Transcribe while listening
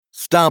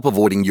Stop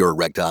avoiding your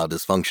erectile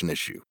dysfunction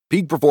issue.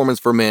 Peak Performance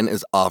for Men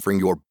is offering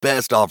your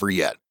best offer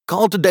yet.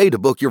 Call today to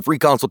book your free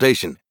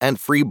consultation and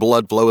free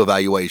blood flow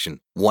evaluation.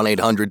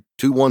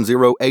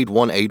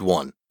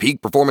 1-800-210-8181.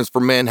 Peak Performance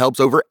for Men helps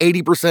over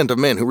 80% of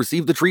men who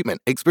receive the treatment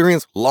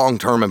experience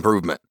long-term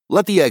improvement.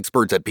 Let the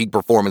experts at Peak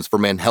Performance for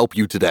Men help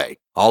you today.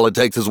 All it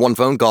takes is one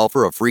phone call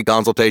for a free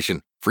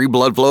consultation, free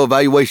blood flow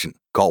evaluation.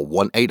 Call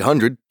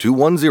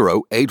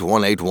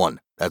 1-800-210-8181.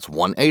 That's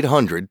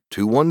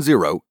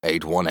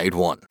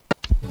 1-800-210-8181.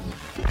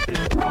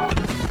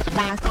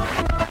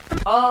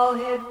 All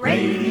Hit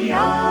Radio.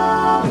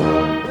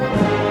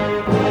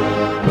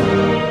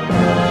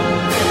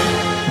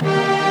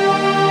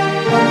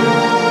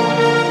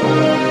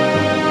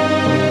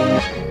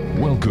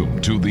 Welcome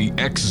to the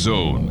X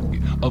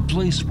Zone, a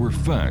place where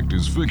fact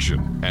is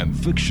fiction and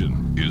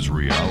fiction is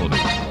reality.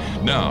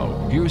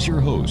 Now, here's your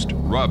host,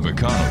 Rob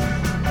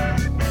McConnell.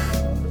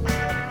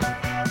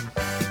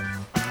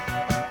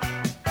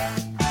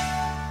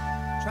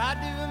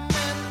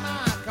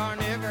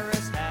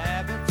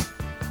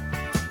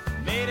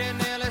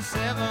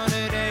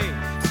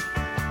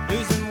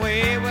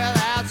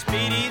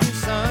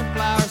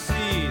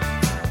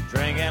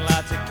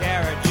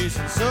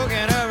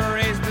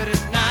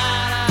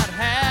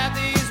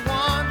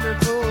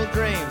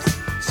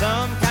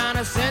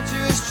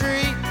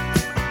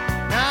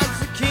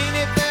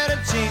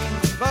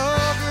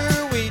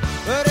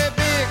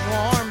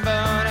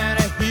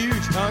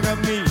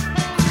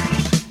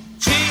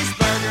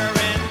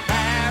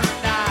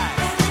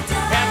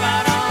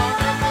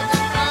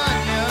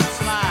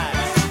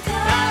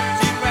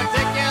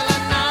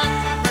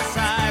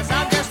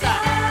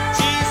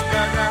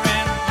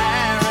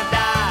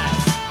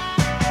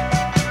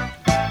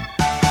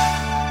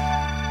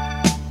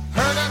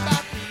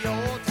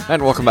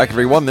 And welcome back,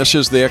 everyone. This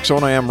is the X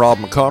Zone. I am Rob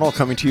McConnell,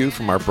 coming to you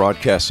from our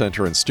broadcast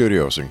center and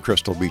studios in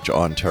Crystal Beach,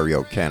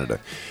 Ontario, Canada.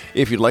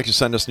 If you'd like to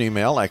send us an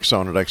email,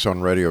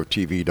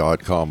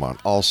 xzone@xzoneradiotv.com, on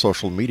all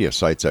social media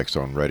sites, X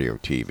Zone Radio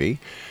TV.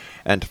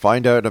 And to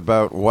find out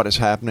about what is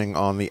happening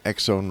on the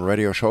X Zone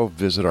Radio Show,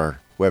 visit our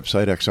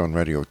website,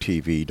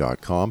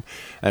 xzoneradiotv.com.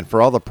 And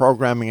for all the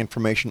programming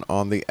information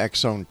on the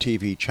X Zone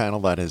TV channel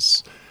that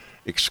is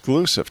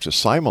exclusive to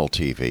Simul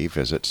TV,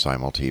 visit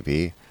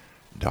simultv.com.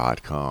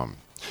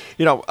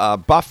 You know,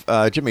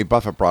 Jimmy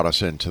Buffett brought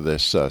us into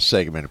this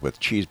segment with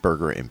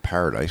Cheeseburger in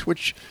Paradise,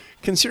 which,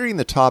 considering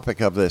the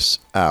topic of this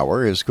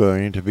hour, is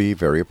going to be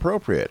very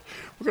appropriate.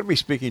 We're going to be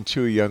speaking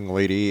to a young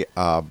lady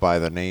by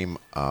the name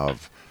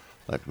of,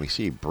 let me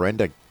see,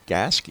 Brenda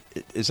GANSKE.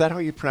 Is that how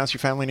you pronounce your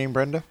family name,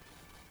 Brenda?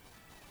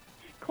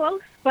 Close,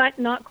 but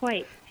not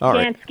quite. All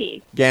right.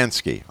 GANSKE.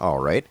 GANSKE, all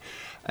right.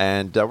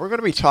 And we're going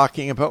to be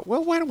talking about,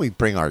 well, why don't we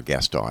bring our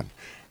guest on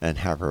and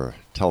have her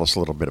tell us a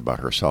little bit about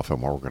herself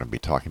and what we're going to be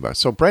talking about.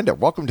 So, Brenda,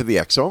 welcome to the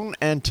X Zone,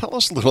 and tell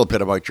us a little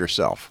bit about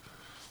yourself.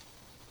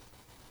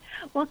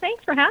 Well,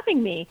 thanks for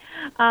having me.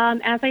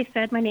 As I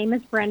said, my name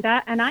is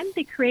Brenda, and I'm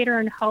the creator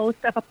and host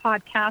of a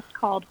podcast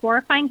called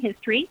Horrifying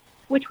History,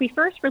 which we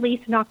first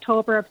released in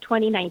October of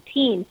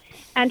 2019.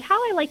 And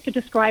how I like to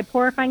describe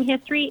Horrifying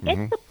History,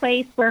 it's a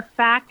place where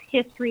fact,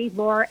 history,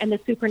 lore, and the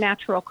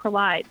supernatural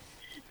collide.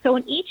 So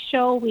in each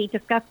show, we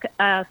discuss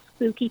a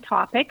spooky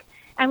topic,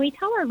 and we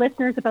tell our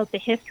listeners about the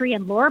history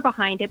and lore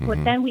behind it,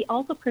 but then we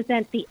also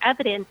present the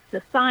evidence,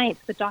 the science,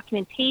 the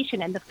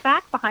documentation, and the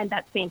fact behind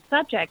that same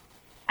subject.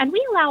 And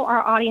we allow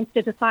our audience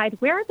to decide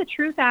where the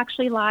truth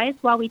actually lies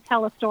while we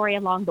tell a story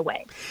along the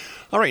way.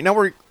 All right, now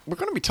we're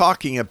going to be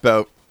talking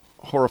about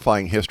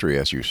horrifying history,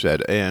 as you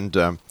said. And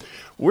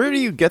where do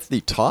you get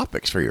the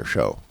topics for your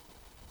show?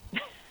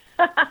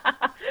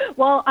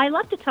 Well, I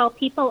love to tell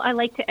people I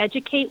like to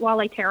educate while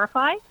I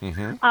terrify.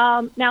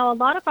 Now, a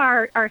lot of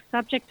our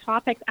subject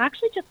topics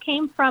actually just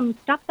came from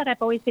stuff that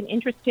I've always been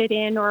interested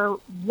in or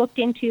looked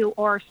into,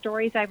 or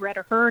stories I've read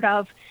or heard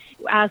of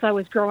as I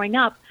was growing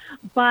up.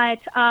 But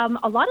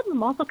a lot of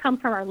them also come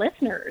from our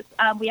listeners.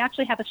 We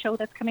actually have a show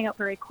that's coming out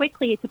very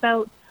quickly. It's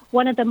about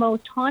one of the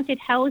most haunted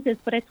houses,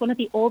 but it's one of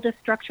the oldest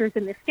structures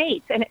in the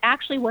States. And it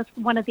actually was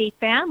one of the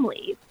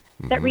families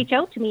that reach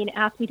out to me and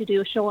ask me to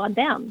do a show on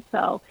them.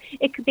 So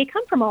they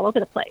come from all over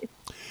the place.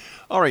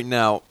 All right,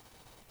 now,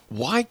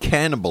 why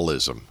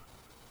cannibalism?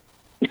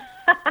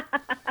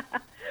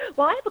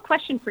 Well, I have a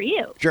question for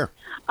you. Sure.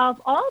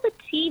 Of all the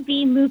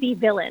TV movie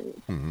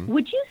villains,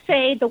 would you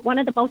say that one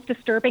of the most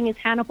disturbing is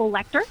Hannibal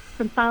Lecter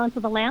from Silence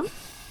of the Lambs?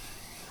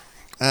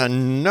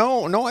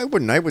 No, I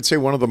wouldn't. I would say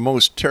one of the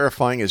most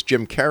terrifying is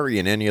Jim Carrey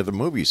in any of the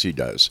movies he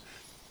does.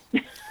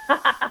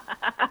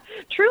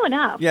 True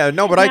enough. Yeah,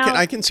 no, but now,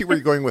 I can see where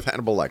you're going with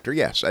Hannibal Lecter.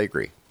 Yes, I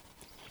agree.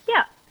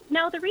 Yeah.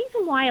 Now, the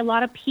reason why a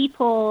lot of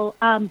people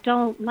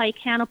don't like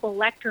Hannibal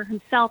Lecter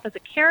himself as a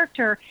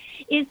character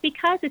is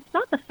because it's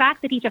not the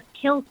fact that he just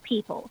kills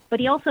people, but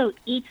he also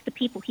eats the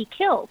people he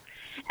kills.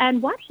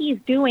 And what he's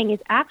doing is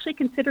actually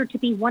considered to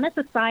be one of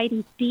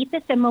society's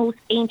deepest and most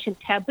ancient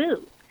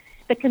taboos.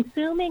 The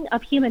consuming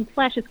of human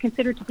flesh is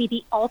considered to be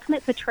the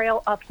ultimate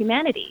betrayal of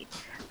humanity.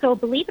 So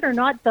believe it or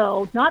not,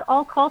 though, not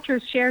all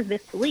cultures share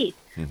this belief.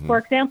 For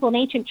example, in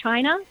ancient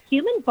China,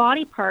 human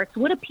body parts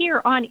would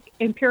appear on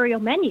imperial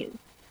menus.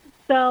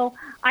 So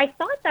I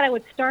thought that I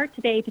would start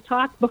today to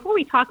talk, before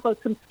we talk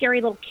about some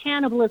scary little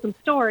cannibalism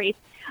stories,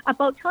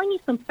 about telling you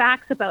some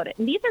facts about it.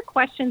 And these are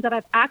questions that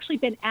I've actually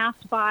been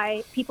asked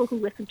by people who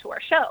listen to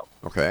our show.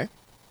 Okay.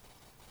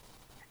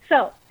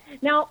 So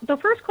now the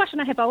first question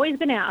I have always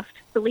been asked,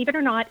 believe it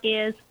or not,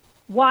 is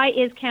why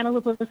is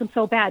cannibalism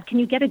so bad? Can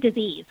you get a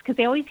disease? Because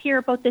they always hear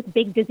about this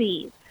big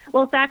disease.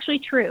 Well, it's actually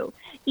true.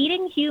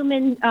 Eating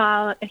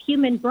a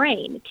human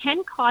brain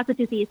can cause a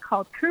disease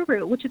called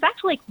kuru, which is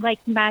actually like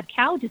mad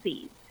cow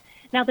disease.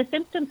 Now, the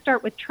symptoms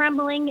start with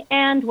trembling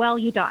and, well,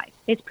 you die.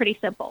 It's pretty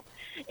simple.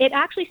 It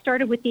actually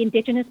started with the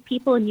indigenous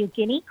people in New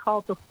Guinea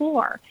called the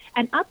Hor,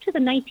 and up to the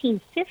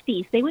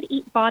 1950s, they would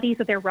eat bodies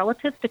of their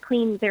relatives to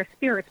clean their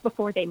spirits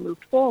before they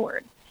moved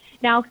forward.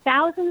 Now,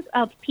 thousands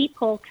of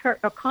people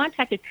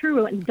contacted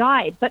kuru and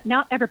died, but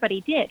not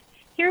everybody did.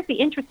 Here's the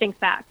interesting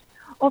fact.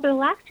 Over the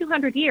last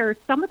 200 years,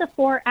 some of the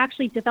Hor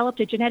actually developed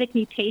a genetic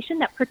mutation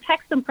that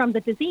protects them from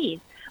the disease,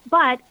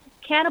 but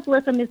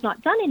cannibalism is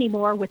not done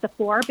anymore with the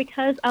Hor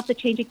because of the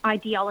changing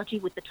ideology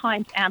with the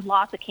times and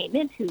laws that came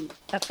into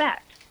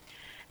effect.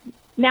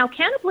 Now,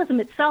 cannibalism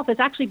itself is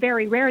actually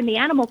very rare in the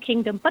animal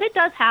kingdom, but it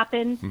does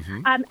happen.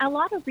 A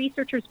lot of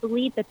researchers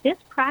believe that this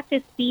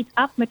practice speeds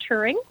up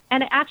maturing,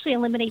 and it actually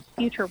eliminates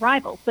future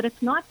rivals, but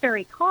it's not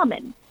very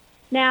common.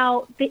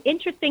 Now, the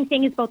interesting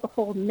thing is about the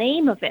whole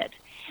name of it.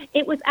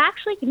 It was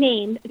actually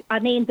named a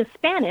name the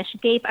Spanish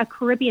gave a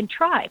Caribbean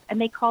tribe, and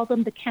they called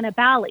them the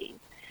Cannibales.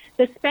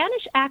 The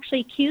Spanish actually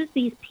accused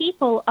these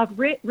people of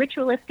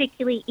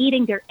ritualistically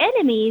eating their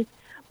enemies,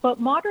 but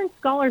modern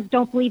scholars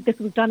don't believe this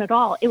was done at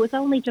all. It was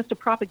only just a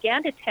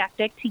propaganda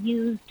tactic to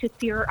use to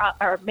fear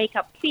or make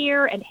up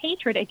fear and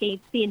hatred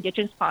against the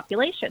indigenous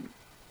population.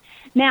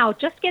 Now,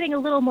 just getting a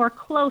little more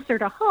closer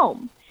to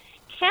home,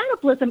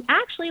 cannibalism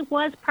actually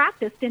was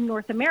practiced in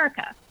North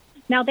America.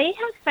 Now, they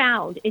have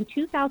found in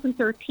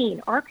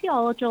 2013,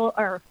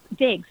 archaeological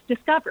digs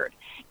discovered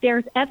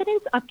there's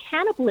evidence of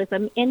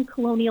cannibalism in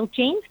colonial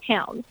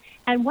Jamestown.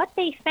 And what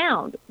they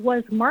found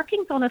was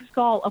markings on a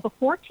skull of a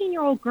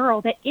 14-year-old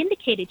girl that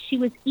indicated she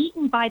was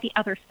eaten by the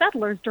other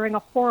settlers during a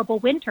horrible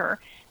winter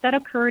that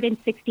occurred in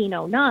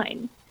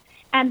 1609.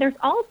 And there's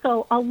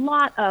also a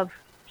lot of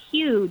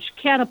huge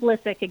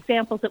cannibalistic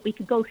examples that we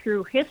could go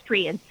through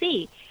history and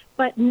see,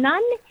 but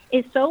none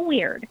is so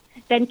weird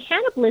than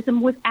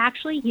cannibalism was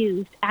actually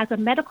used as a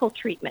medical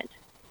treatment.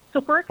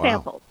 So, for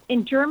example,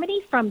 in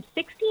Germany from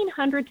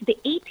 1600 to the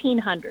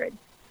 1800s,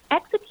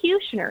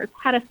 executioners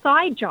had a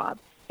side job.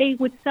 They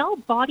would sell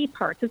body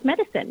parts as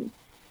medicine.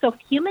 So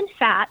human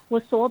fat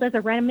was sold as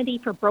a remedy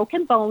for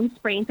broken bones,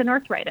 sprains, and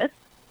arthritis.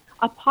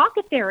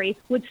 Apothecaries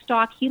would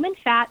stock human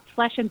fat,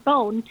 flesh, and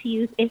bone to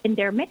use in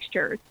their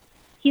mixtures.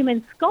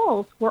 Human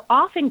skulls were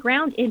often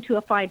ground into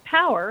a fine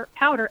powder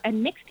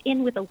and mixed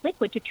in with a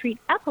liquid to treat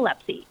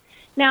epilepsy.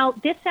 Now,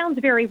 this sounds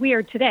very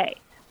weird today,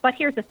 but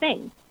here's the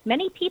thing.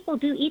 Many people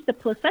do eat the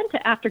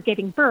placenta after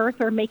giving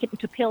birth or make it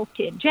into pills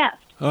to ingest.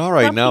 All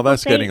right, Some now people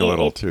that's say getting a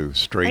little too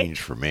strange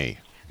right? for me.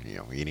 You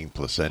know, eating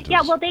placentas.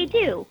 Yeah, well, they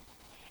do.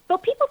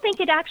 But people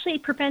think it actually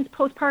prevents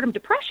postpartum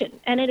depression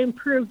and it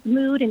improves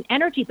mood and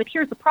energy. But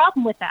here's the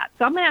problem with that.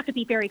 So I'm going to have to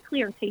be very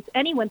clear in case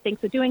anyone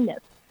thinks of doing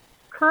this.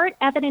 Current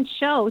evidence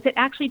shows it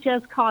actually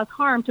does cause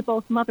harm to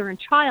both mother and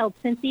child,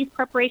 since these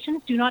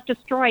preparations do not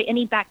destroy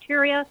any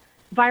bacteria,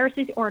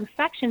 viruses, or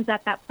infections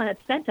that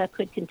placenta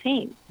could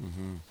contain.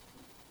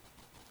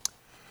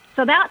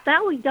 So that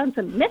we've done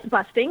some myth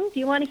busting. Do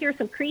you want to hear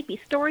some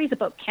creepy stories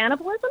about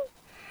cannibalism?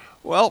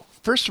 Well,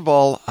 first of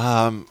all,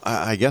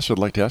 I guess I'd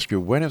like to ask you,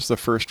 when is the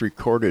first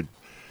recorded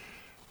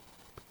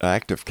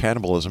act of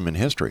cannibalism in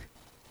history?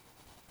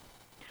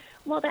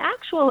 Well, the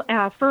actual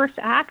first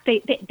act,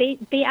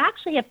 they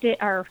actually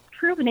are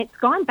proven it's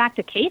gone back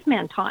to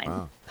caveman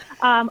time.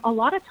 Wow. A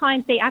lot of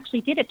times they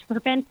actually did it to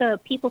prevent the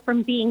people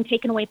from being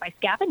taken away by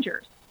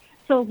scavengers.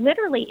 So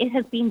literally it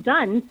has been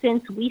done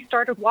since we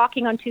started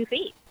walking on 2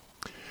 feet.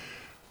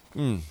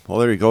 Well,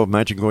 there you go.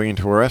 Imagine going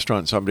into a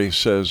restaurant. Somebody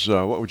says,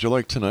 what would you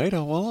like tonight?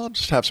 Oh, well, I'll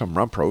just have some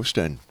rump roast,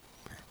 and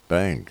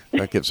bang.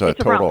 That gives a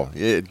total,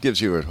 it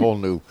gives you a whole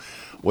new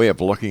way of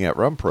looking at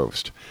rump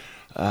roast.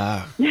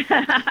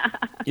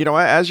 You know,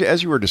 as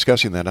you were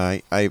discussing that,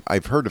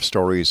 I've heard of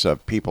stories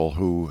of people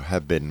who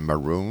have been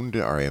marooned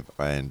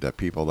and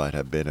people that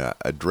have been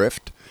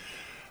adrift,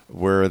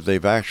 where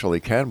they've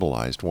actually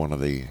cannibalized one of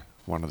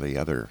the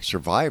other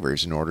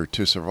survivors in order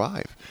to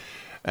survive.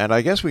 And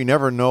I guess we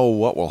never know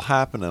what will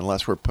happen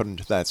unless we're put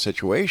into that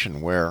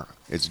situation where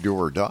it's do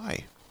or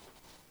die.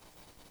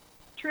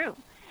 True.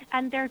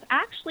 And there's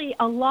actually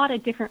a lot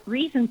of different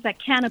reasons that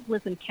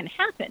cannibalism can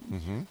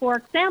happen. For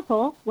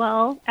example,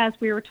 well, as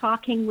we were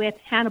talking with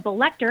Hannibal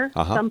Lecter,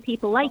 some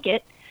people like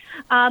it,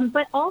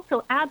 but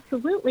also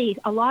absolutely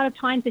a lot of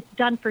times it's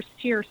done for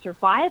sheer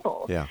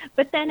survival. Yeah.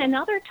 But then in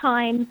other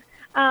times,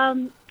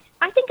 I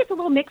think it's a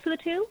little mix of the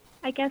two.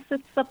 I guess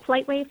it's a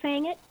polite way of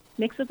saying it,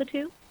 mix of the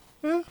two.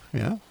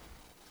 Yeah.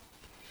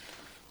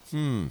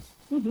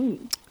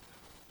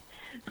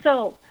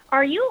 So,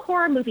 are you a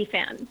horror movie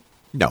fan?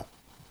 No.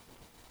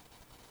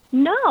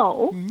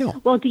 No?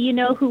 No. Well, do you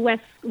know who Wes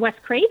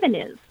Craven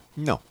is?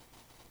 No.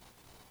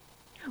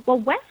 Well,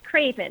 Wes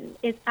Craven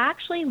is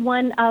actually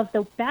one of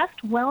the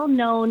best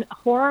well-known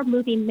horror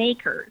movie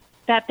makers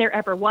that there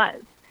ever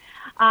was.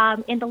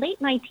 In the late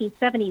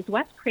 1970s,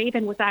 Wes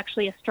Craven was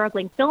actually a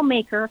struggling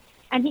filmmaker,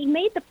 and he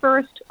made the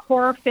first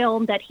horror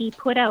film that he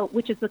put out,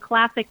 which is the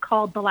classic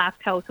called The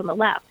Last House on the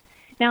Left.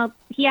 Now,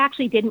 he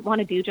actually didn't want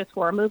to do just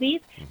horror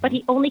movies, but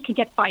he only could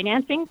get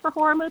financing for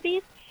horror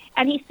movies,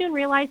 and he soon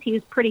realized he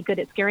was pretty good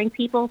at scaring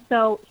people,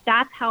 so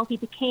that's how he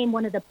became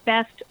one of the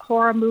best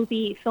horror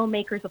movie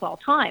filmmakers of all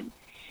time.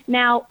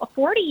 Now,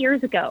 40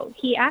 years ago,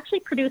 he actually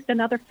produced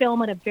another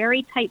film on a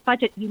very tight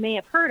budget you may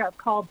have heard of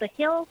called The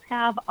Hills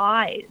Have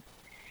Eyes.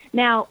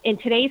 Now, in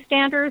today's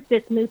standards,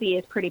 this movie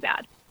is pretty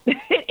bad.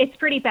 It's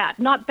pretty bad.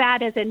 Not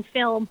bad as in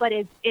film, but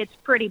it's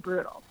pretty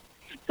brutal.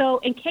 So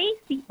in case,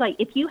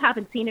 if you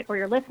haven't seen it or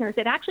your listeners,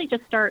 it actually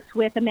just starts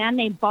with a man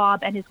named Bob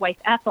and his wife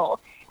Ethel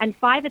and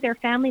 5 of their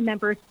family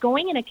members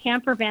going in a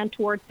camper van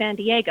towards San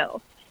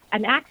Diego.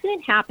 An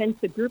accident happens.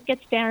 The group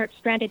gets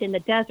stranded in the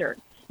desert.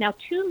 Now,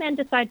 2 men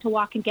decide to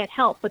walk and get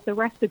help, but the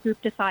rest of the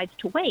group decides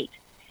to wait.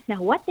 Now,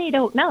 what they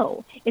don't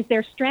know is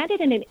they're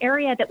stranded in an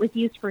area that was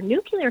used for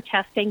nuclear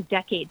testing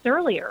decades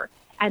earlier,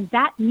 and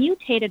that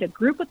mutated a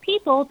group of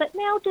people that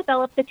now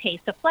develop the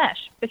taste of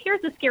flesh. But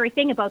here's the scary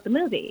thing about the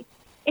movie.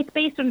 It's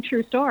based on a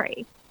true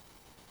story.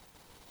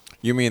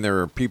 You mean there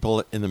are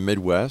people in the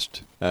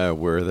Midwest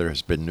where there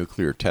has been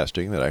nuclear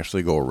testing that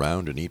actually go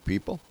around and eat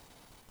people?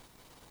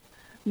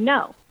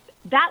 No,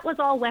 that was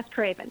all Wes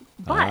Craven.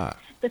 But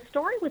the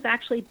story was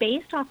actually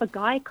based off a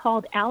guy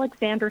called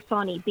Alexander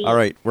Sonny B. All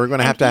right, we're going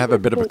to have a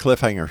bit of a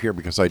cliffhanger here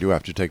because I do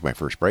have to take my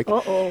first break.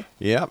 Uh-oh.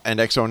 Yeah, and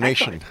X-Zone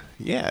Nation.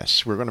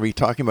 Yes, we're going to be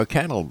talking about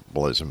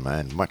cannibalism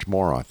and much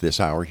more on this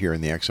hour here in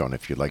the X-Zone.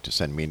 If you'd like to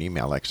send me an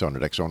email,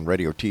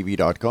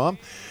 xzone@xzoneradiotv.com.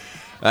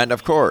 And,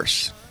 of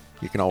course,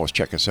 you can always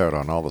check us out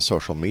on all the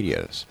social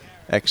medias.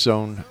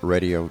 X-Zone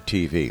Radio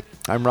TV.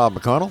 I'm Rob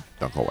McConnell.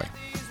 Don't go away.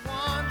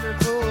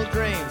 Wonderful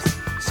dreams,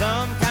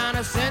 some kind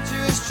of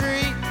sensuous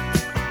treat.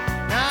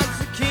 Not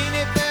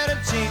zucchini,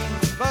 fettuccine,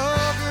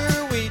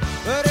 bulgur wheat,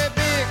 but a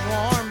big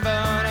warm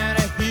bun and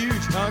a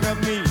huge hunk of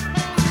meat.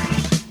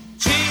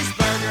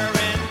 Cheeseburger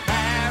in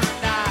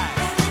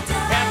paradise,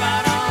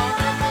 peppered on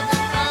with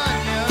an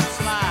onion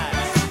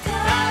slice.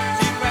 Not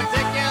too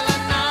particular,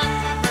 not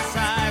too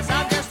precise.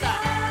 I'm just a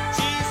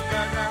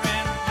cheeseburger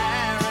in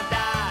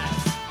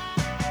paradise.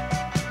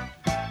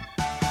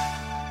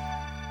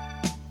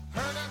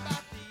 Heard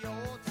about the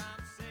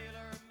old-time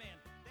sailor men.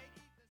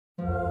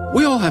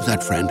 We all have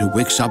that friend who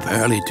wakes up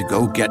early to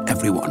go get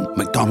everyone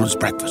McDonald's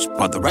breakfast,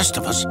 while the rest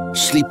of us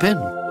sleep in.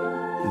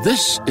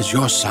 This is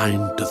your sign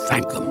to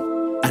thank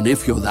them. And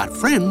if you're that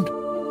friend,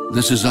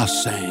 this is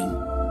us saying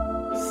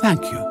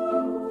thank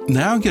you.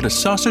 Now get a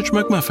sausage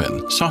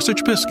McMuffin,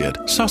 sausage biscuit,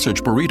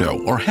 sausage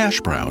burrito, or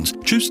hash browns.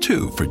 Choose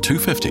 2 for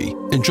 $2.50.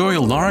 Enjoy a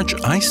large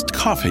iced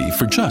coffee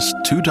for just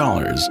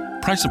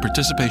 $2. Price and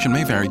participation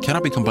may vary.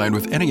 Cannot be combined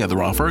with any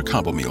other offer or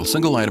combo meal.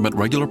 Single item at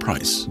regular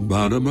price.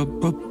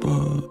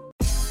 Ba-da-ba-ba-ba.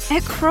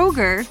 At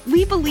Kroger,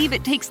 we believe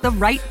it takes the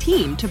right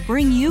team to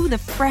bring you the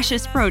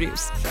freshest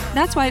produce.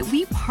 That's why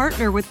we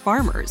partner with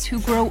farmers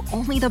who grow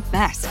only the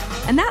best.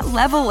 And that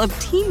level of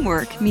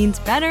teamwork means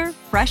better,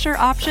 fresher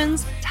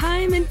options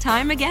time and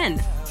time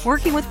again.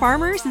 Working with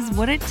farmers is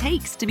what it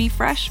takes to be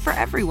fresh for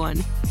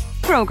everyone.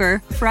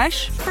 Kroger,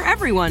 fresh for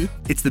everyone.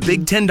 It's the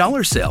big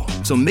 $10 sale,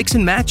 so mix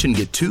and match and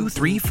get 2,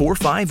 3, 4,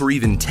 5, or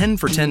even 10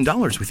 for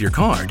 $10 with your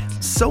card.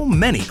 So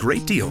many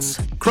great deals.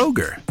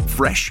 Kroger,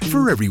 fresh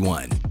for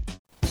everyone.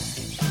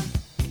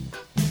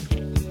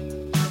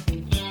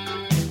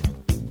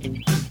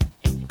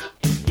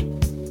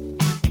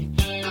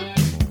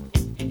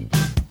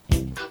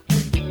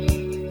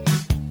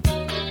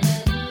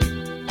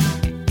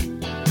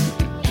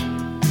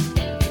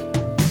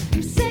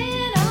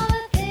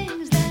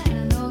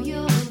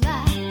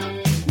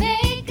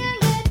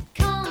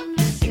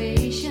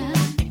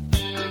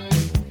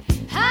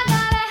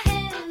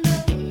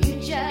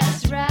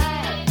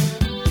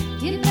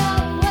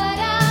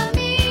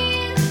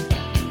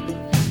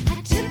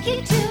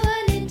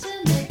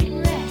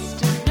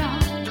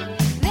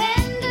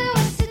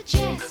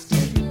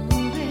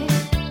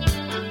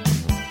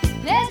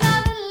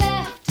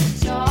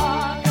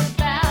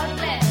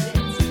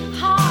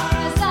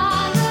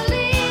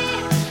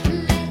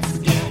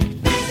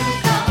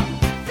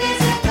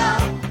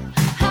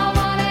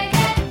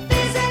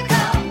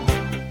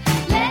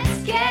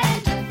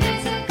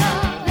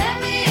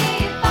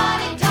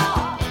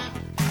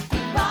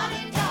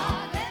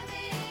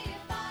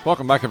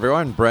 Welcome back,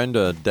 everyone.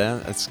 Brenda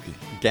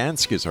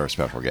GANSKE is our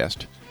special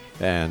guest.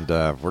 And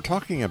we're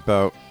talking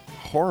about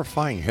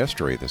horrifying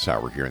history this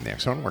hour here in the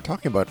X-Zone. We're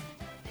talking about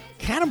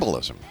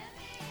cannibalism.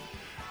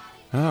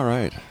 All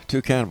right.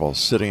 2 cannibals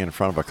sitting in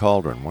front of a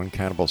cauldron. One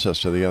cannibal says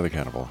to the other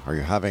cannibal, "Are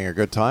you having a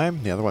good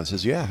time?" The other one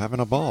says, "Yeah, having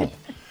a ball."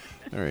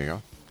 There you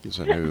go. Gives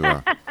a new...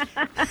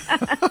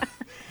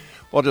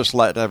 We'll just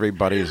let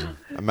everybody's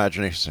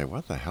imagination say,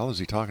 what the hell is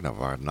he talking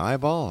about? An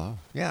eyeball?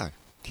 Yeah,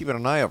 Keeping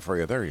an eye out for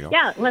you. There you go.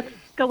 Yeah, let's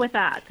go with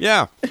that.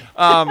 Yeah.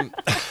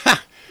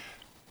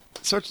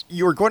 So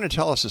you were going to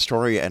tell us a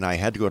story, and I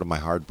had to go to my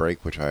hard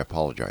break, which I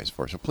apologize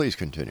for. So please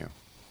continue.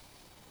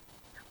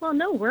 Well,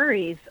 no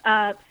worries.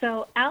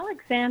 So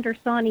Alexander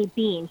Sawney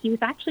Bean, he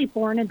was actually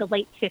born in the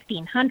late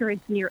 1500s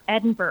near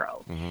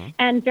Edinburgh.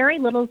 And very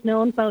little is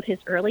known about his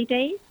early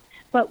days.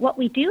 But what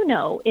we do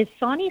know is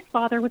Sawney's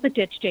father was a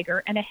ditch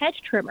digger and a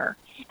hedge trimmer.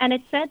 And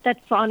it's said that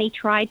Sawney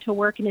tried to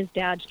work in his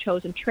dad's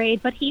chosen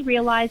trade, but he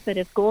realized that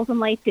his goals in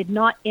life did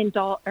not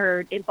involve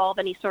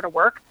any sort of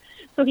work.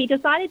 So he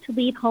decided to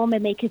leave home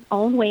and make his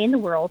own way in the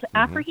world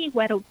after he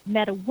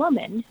met a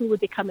woman who would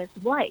become his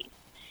wife.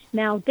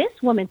 Now, this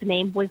woman's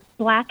name was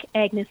Black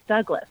Agnes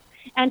Douglas,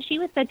 and she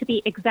was said to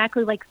be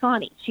exactly like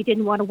Sawney. She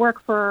didn't want to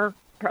work for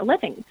a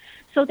living.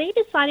 So they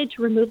decided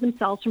to remove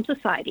themselves from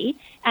society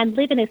and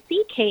live in a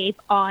sea cave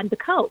on the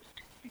coast.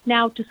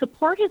 Now, to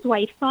support his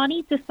wife,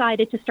 Sawney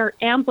decided to start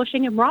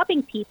ambushing and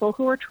robbing people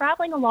who were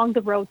traveling along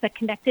the roads that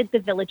connected the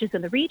villages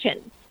in the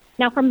region.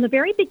 Now, from the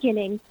very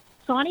beginning,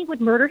 Sawney would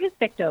murder his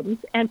victims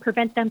and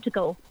prevent them to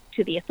go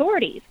to the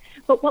authorities.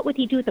 But what would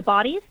he do with the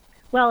bodies?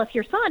 Well, if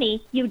you're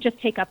Sawney, you would just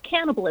take up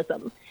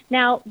cannibalism.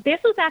 Now, this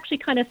was actually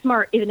kind of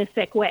smart in a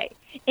sick way.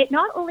 It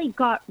not only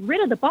got rid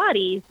of the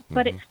bodies,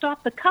 but it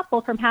stopped the couple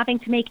from having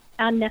to make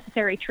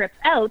unnecessary trips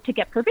out to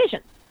get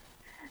provisions.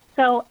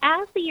 So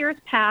as the years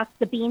passed,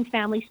 the Bean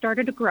family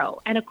started to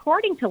grow. And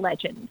according to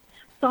legend,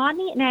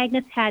 Sawney and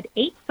Agnes had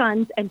 8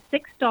 sons and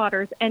 6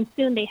 daughters, and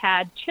soon they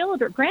had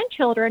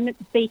grandchildren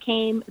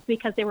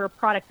because they were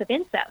products of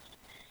incest.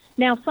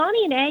 Now,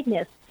 Sawney and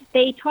Agnes,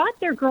 they taught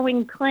their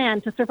growing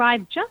clan to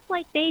survive just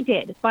like they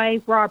did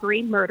by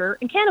robbery, murder,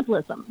 and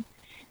cannibalism.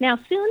 Now,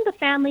 soon the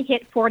family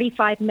hit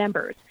 45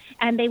 members,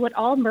 and they would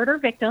all murder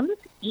victims,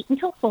 eat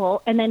until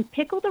full, and then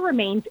pickle the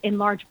remains in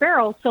large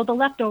barrels so the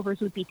leftovers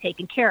would be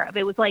taken care of.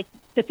 It was like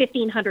the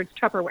 1500s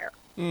Tupperware.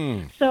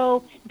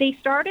 So they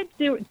started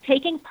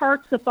taking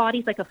parts of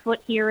bodies, like a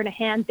foot here and a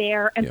hand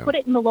there, and put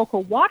it in the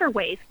local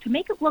waterways to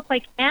make it look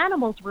like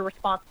animals were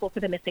responsible for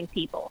the missing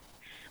people.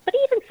 But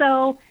even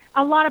so,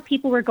 a lot of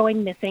people were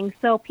going missing,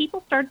 so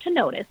people started to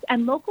notice,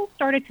 and locals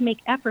started to make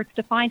efforts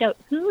to find out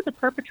who the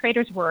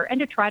perpetrators were and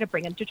to try to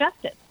bring them to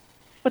justice.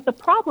 But the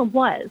problem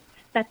was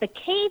that the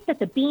cave that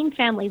the Bean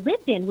family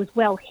lived in was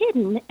well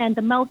hidden, and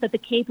the mouth of the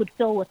cave would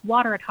fill with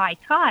water at high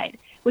tide,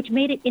 which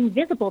made it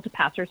invisible to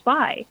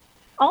passersby.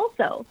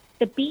 Also,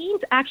 the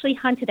Beans actually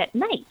hunted at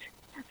night,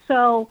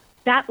 so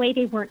that way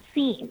they weren't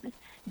seen.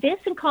 This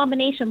in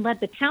combination led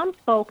the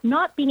townsfolk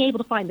not being able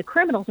to find the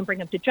criminals and bring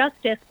them to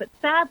justice, but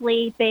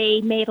sadly, they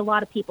made a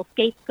lot of people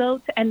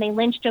scapegoats, and they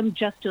lynched them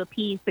just to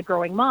appease the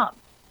growing mob.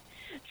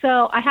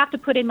 So I have to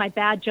put in my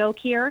bad joke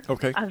here.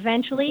 Okay.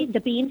 Eventually, the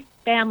Bean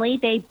family,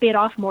 they bit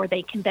off more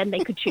than they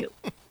could chew.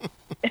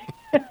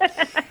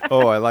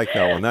 Oh, I like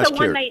that one. That's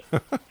so cute.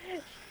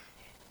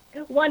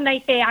 One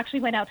night they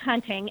actually went out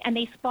hunting, and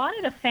they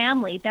spotted a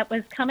family that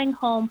was coming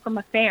home from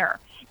a fair.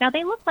 Now,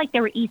 they looked like they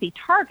were easy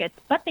targets,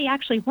 but they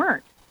actually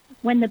weren't.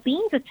 When the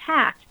Beans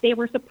attacked, they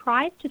were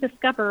surprised to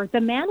discover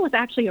the man was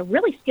actually a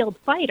really skilled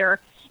fighter,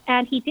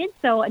 and he did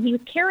so, and he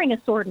was carrying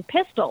a sword and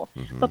pistol.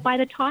 But by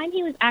the time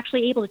he was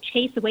actually able to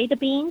chase away the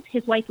Beans,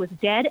 his wife was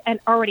dead and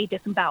already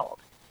disemboweled.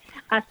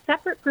 A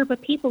separate group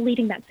of people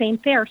leading that same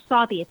fair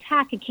saw the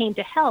attack and came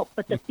to help,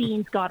 but the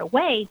Beans got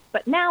away,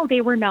 but now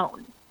they were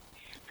known.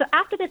 So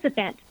after this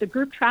event, the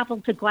group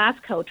traveled to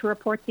Glasgow to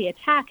report the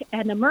attack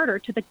and the murder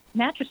to the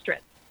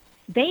magistrates.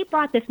 They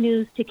brought this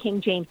news to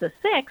King James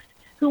VI,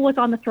 who was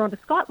on the throne of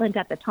Scotland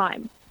at the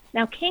time.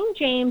 Now, King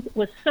James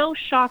was so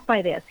shocked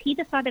by this, he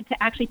decided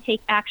to actually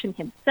take action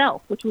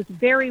himself, which was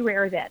very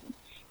rare then.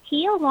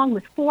 He, along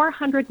with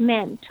 400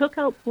 men, took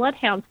out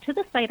bloodhounds to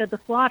the site of the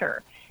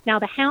slaughter. Now,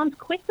 the hounds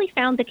quickly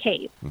found the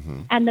cave,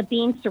 and the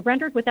Beans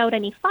surrendered without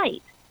any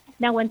fight.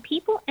 Now, when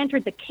people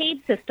entered the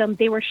cave system,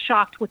 they were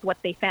shocked with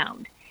what they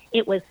found.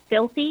 It was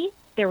filthy.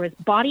 There was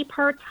body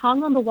parts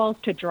hung on the walls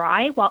to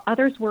dry, while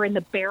others were in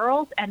the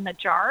barrels and the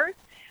jars.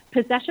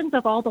 Possessions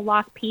of all the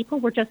lost people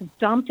were just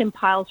dumped in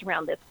piles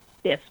around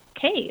this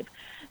cave.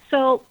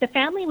 So the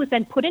family was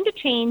then put into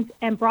chains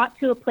and brought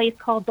to a place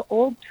called the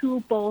Old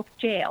Two Bulls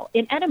Jail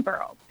in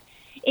Edinburgh.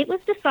 It was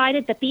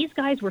decided that these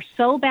guys were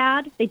so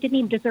bad, they didn't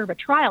even deserve a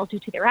trial due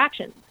to their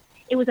actions.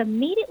 It was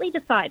immediately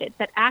decided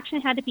that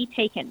action had to be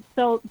taken.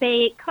 So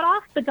they cut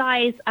off the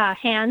guys'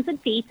 hands and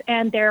feet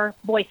and their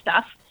boy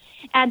stuff,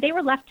 and they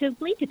were left to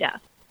bleed to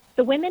death.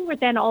 The women were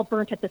then all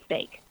burnt at the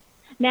stake.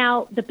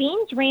 Now, the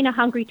Beans' reign of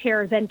hungry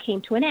terror then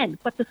came to an end,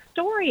 but the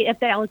story of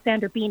the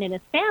Alexander Bean and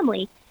his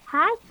family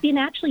has been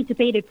actually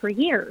debated for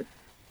years.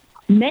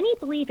 Many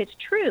believe it's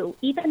true,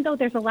 even though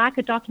there's a lack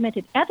of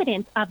documented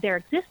evidence of their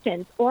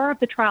existence or of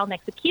the trial and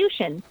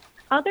execution.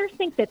 Others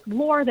think that's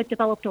lore that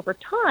developed over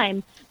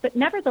time, but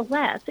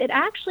nevertheless, it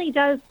actually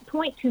does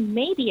point to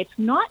maybe it's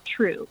not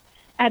true.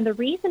 And the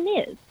reason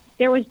is,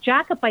 there was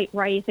Jacobite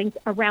risings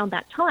around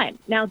that time.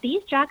 Now,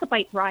 these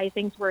Jacobite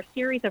risings were a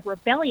series of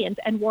rebellions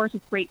and wars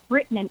with Great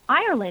Britain and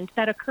Ireland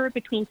that occurred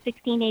between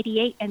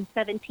 1688 and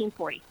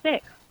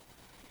 1746.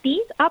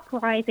 These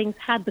uprisings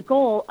had the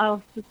goal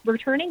of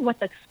returning what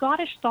the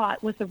Scottish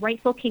thought was the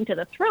rightful king to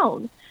the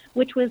throne,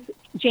 which was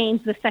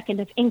James II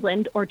of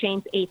England or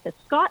James VIII of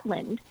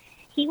Scotland.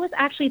 He was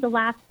actually the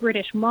last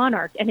British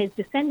monarch, and his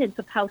descendants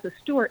of House of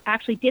Stuart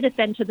actually did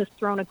ascend to the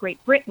throne of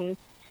Great Britain.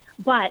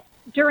 But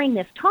during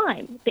this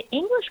time, the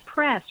English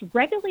press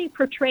regularly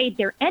portrayed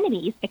their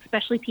enemies,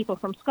 especially people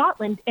from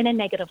Scotland, in a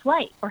negative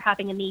light or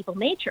having an evil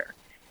nature.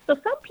 So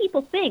some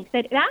people think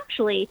that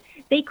actually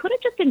they could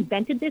have just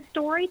invented this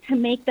story to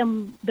make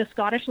the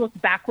Scottish look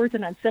backwards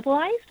and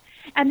uncivilized.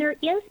 And there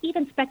is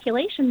even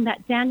speculation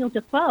that Daniel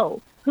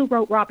Defoe, who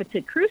wrote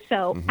Robinson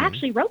Crusoe,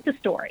 actually wrote the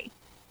story.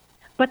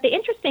 But the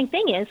interesting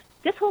thing is,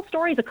 this whole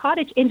story is a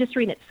cottage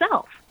industry in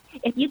itself.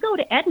 If you go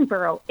to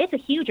Edinburgh, it's a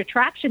huge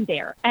attraction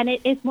there, and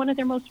it is one of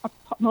their most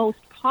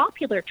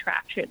popular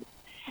attractions.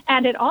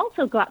 And it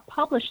also got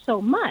published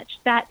so much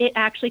that it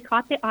actually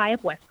caught the eye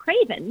of Wes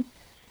Craven,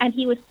 and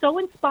he was so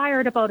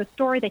inspired about a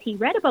story that he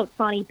read about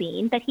Sawney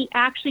Bean that he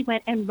actually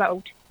went and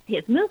wrote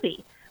his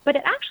movie. But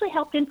it actually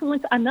helped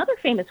influence another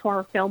famous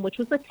horror film, which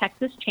was the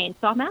Texas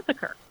Chainsaw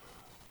Massacre.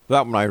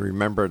 That one I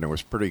remember, and it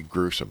was pretty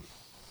gruesome.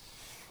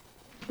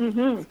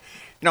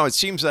 Now, it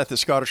seems that the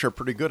Scottish are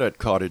pretty good at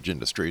cottage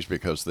industries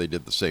because they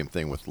did the same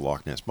thing with the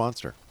Loch Ness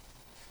Monster.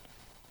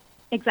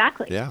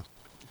 Exactly. Yeah.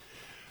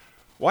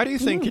 Why do you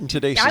think in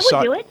today's I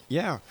society... would do it.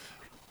 Yeah.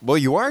 Well,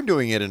 you are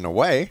doing it in a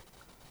way.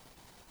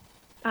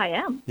 I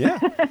am. Yeah.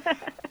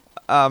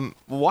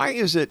 Why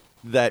is it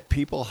that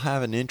people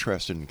have an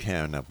interest in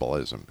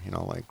cannibalism? You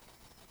know, like,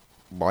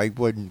 why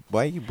would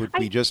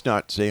we just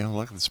not say, oh,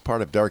 look, it's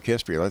part of dark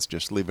history, let's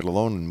just leave it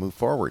alone and move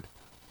forward?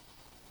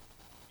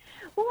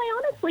 Well,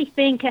 I honestly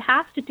think it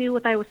has to do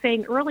with what I was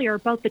saying earlier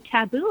about the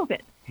taboo of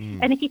it.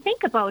 And if you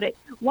think about it,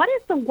 what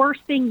is the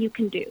worst thing you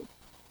can do?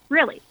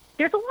 Really,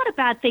 there's a lot of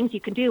bad things you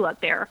can do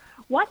out there.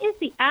 What is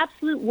the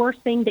absolute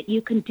worst thing that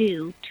you can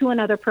do to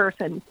another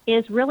person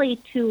is really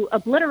to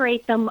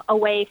obliterate them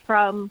away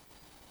from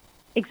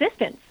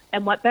existence.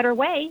 And what better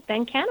way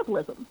than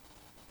cannibalism?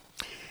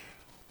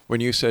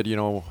 When you said,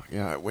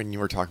 when you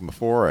were talking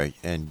before,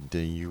 and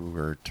you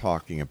were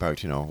talking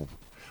about,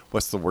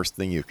 what's the worst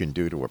thing you can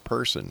do to a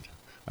person?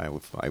 I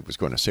was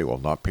going to say, well,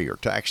 not pay your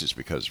taxes,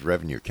 because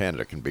Revenue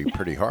Canada can be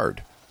pretty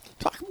hard.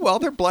 Well,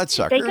 they're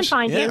bloodsuckers. They can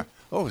find you.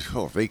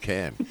 Oh, they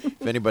can.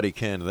 If anybody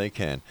can, they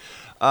can.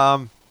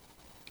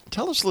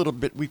 Tell us a little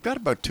bit. We've got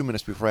about 2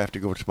 minutes before I have to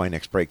go to my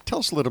next break. Tell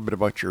us a little bit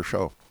about your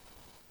show.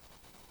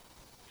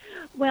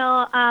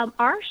 Well,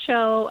 our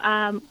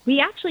show, we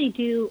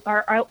actually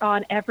are out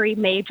on every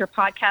major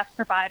podcast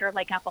provider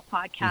like Apple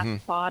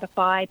Podcasts,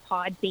 Spotify,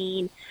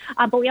 Podbean.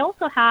 But we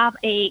also have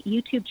a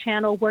YouTube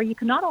channel where you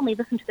can not only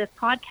listen to this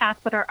podcast,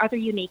 but our other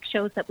unique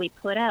shows that we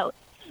put out.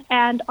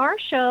 And our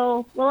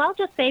show, well, I'll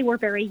just say we're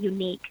very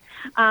unique.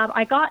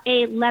 I got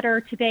a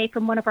letter today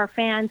from one of our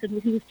fans,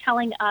 and he was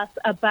telling us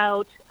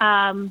about,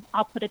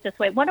 I'll put it this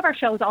way, one of our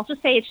shows, I'll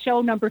just say it's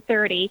show number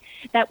 30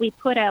 that we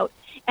put out.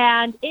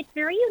 And it's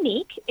very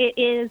unique. It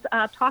is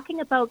talking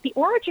about the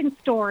origin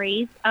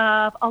stories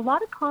of a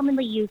lot of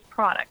commonly used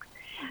products.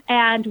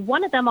 And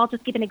one of them, I'll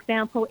just give an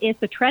example, is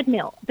the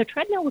treadmill. The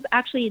treadmill was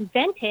actually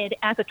invented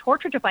as a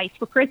torture device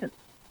for prisons,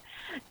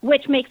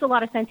 which makes a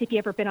lot of sense if you've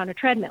ever been on a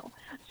treadmill.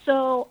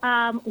 So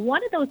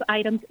one of those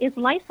items is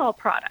Lysol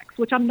products,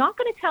 which I'm not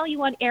going to tell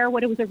you on air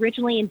what it was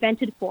originally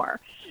invented for.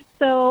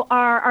 So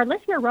our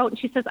listener wrote, and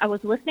she says, I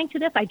was listening to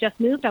this. I just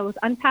moved. I was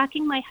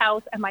unpacking my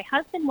house, and my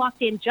husband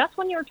walked in just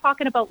when you were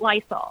talking about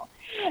Lysol.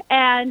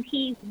 And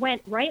he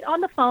went right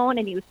on the phone,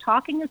 and he was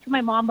talking to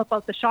my mom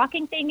about the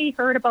shocking thing he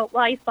heard about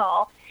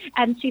Lysol.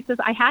 And she says,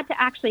 I had to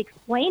actually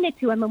explain it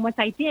to him. And once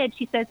I did,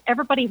 she says,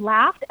 everybody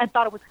laughed and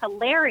thought it was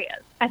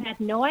hilarious and had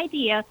no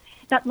idea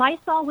that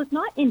Lysol was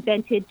not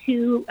invented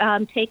to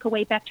take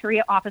away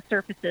bacteria off of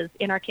surfaces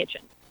in our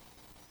kitchen.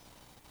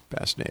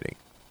 Fascinating.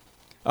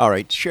 All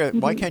right, share.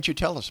 Why can't you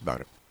tell us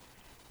about it?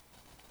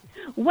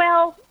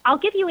 Well, I'll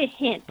give you a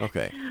hint.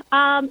 Okay.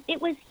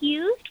 It was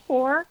used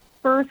for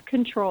birth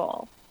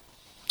control.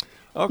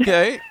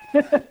 Okay.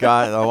 I've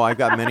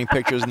got many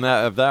pictures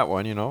of that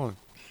one,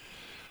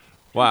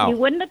 Wow. You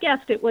wouldn't have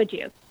guessed it, would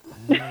you?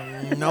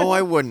 No,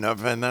 I wouldn't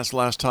have. And that's the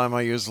last time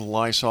I used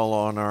Lysol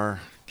on our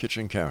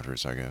kitchen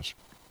counters, I guess.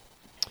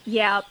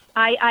 Yeah,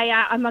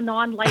 I'm a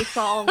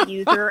non-Lysol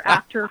user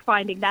after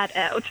finding that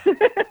out.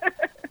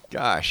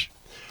 Gosh.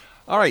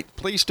 All right,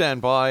 please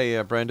stand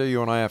by, Brenda.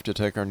 You and I have to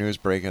take our news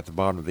break at the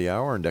bottom of the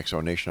hour. And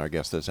X-Zone Nation, our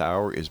guest this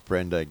hour is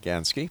Brenda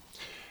GANSKE.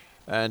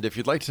 And if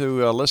you'd like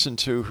to listen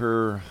to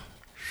her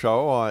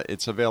show,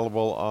 it's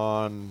available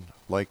on,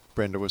 like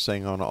Brenda was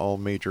saying, on all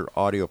major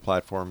audio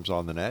platforms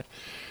on the net.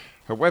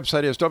 Her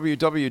website is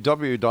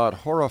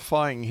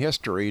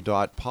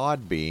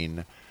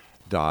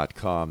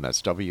www.horrifyinghistory.podbean.com.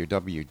 That's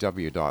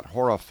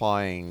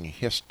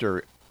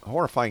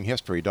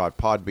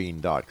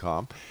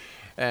www.horrifyinghistory.podbean.com.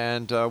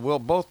 And we'll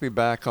both be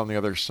back on the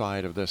other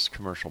side of this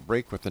commercial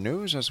break with the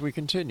news as we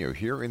continue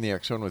here in the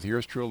X-Zone with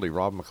yours truly,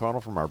 Rob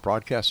McConnell, from our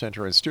broadcast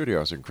center and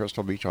studios in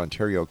Crystal Beach,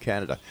 Ontario,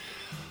 Canada.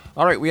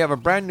 All right, we have a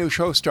brand new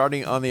show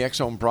starting on the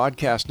X-Zone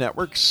Broadcast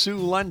Network. Sue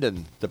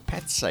London, the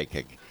pet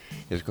psychic,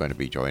 is going to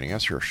be joining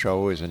us. Her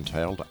show is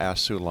entitled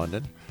Ask Sue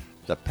London,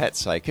 the pet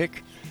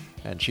psychic,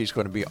 and she's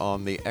going to be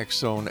on the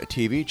X-Zone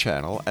TV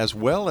channel as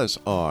well as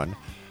on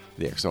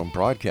the X-Zone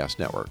Broadcast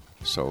Network.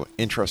 So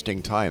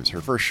interesting times. Her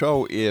first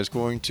show is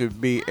going to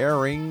be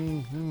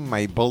airing,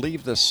 I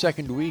believe, the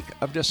second week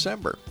of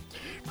December.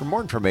 For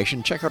more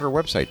information, check out our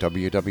website,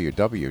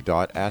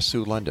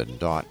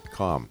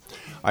 www.asksuelondon.com.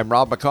 I'm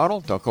Rob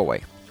McConnell. Don't go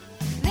away.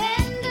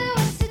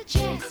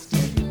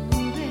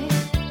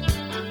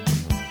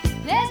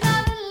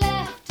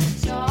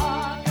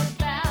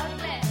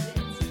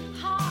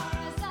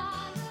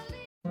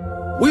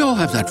 We all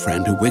have that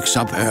friend who wakes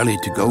up early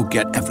to go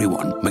get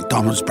everyone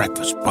McDonald's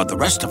breakfast, while the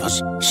rest of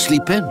us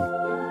sleep in.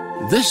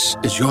 This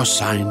is your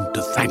sign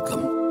to thank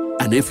them.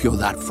 And if you're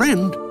that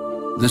friend,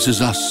 this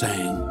is us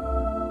saying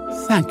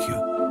thank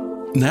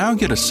you. Now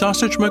get a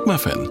sausage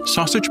McMuffin,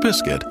 sausage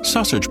biscuit,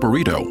 sausage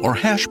burrito, or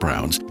hash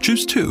browns.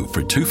 Choose 2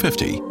 for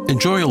 $2.50.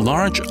 Enjoy a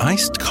large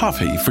iced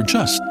coffee for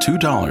just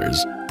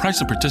 $2. Price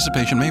and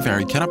participation may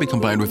vary. Cannot be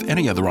combined with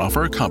any other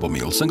offer or combo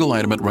meal. Single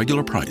item at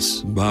regular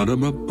price.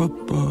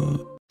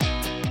 Ba-da-ba-ba-ba.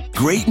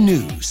 Great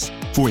news!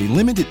 For a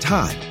limited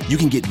time, you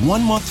can get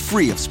 1 month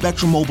free of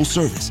Spectrum Mobile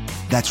service.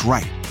 That's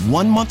right,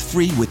 1 month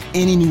free with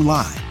any new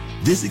line.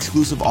 This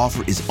exclusive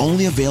offer is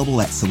only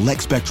available at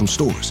select Spectrum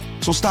stores,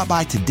 so stop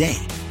by today.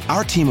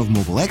 Our team of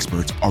mobile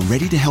experts are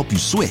ready to help you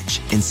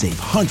switch and save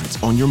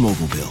hundreds on your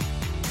mobile bill.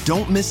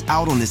 Don't miss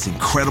out on this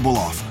incredible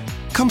offer.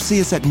 Come see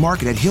us at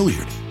Market at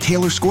Hilliard,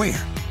 Taylor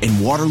Square,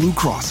 and Waterloo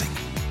Crossing.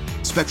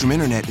 Spectrum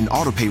Internet and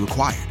autopay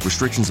required.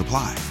 Restrictions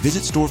apply.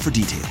 Visit store for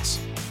details.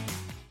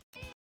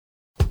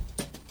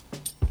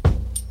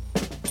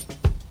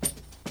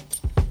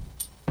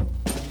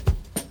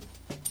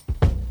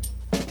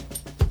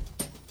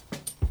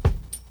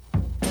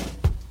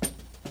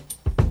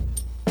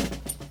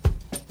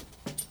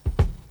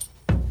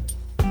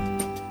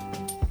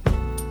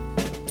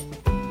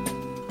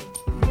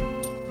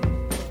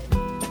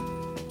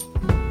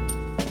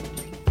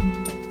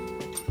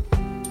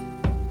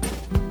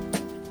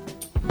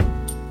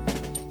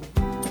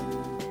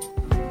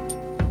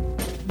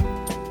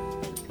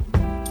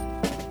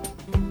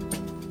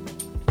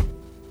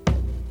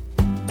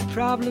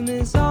 Problem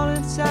is all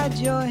inside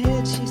your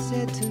head, she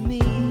said to me.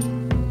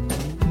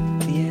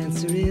 The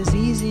answer is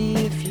easy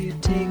if you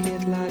take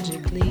it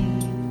logically.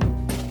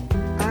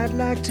 I'd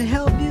like to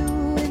help you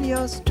in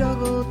your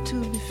struggle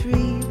to be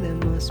free. There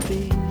must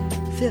be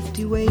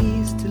 50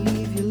 ways to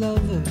leave your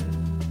lover.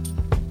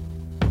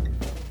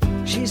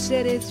 She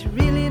said it's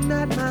really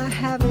not my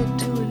habit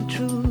to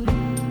intrude.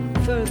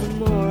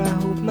 Furthermore, I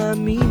hope my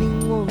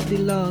meaning won't be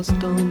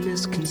lost or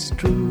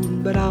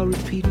misconstrued. But I'll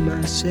repeat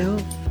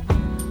myself.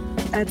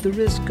 At the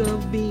risk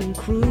of being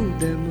crude,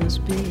 there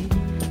must be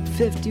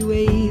 50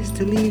 ways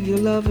to leave your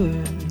lover.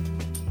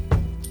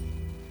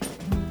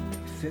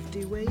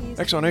 50 ways.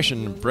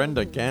 Exonation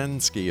Brenda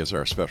GANSKE is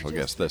our special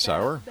guest this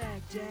hour.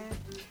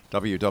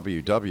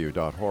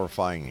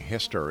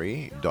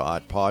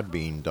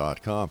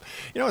 www.horrifyinghistory.podbean.com.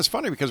 You know, it's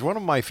funny because one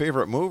of my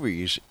favorite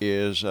movies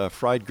is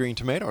Fried Green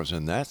Tomatoes,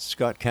 and that's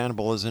got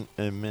cannibalism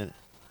in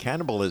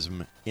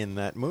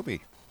that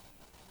movie.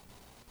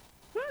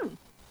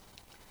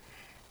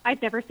 I've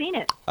never seen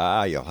it.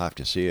 You'll have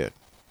to see it.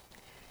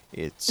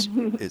 It's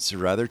a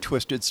rather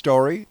twisted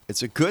story.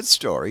 It's a good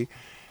story.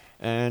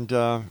 And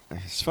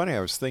it's funny,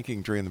 I was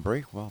thinking during the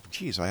break, well,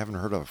 geez, I haven't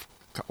heard of,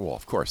 well,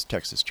 of course,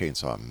 Texas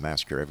Chainsaw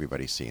Massacre.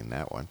 Everybody's seen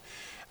that one.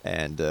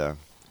 And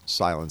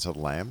Silence of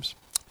the Lambs.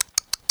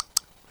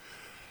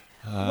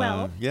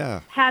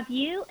 Yeah. Have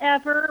you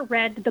ever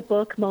read the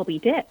book Moby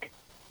Dick?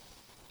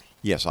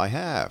 Yes, I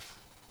have.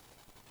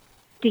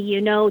 Do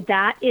you know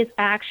that is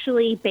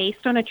actually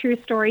based on a true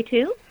story,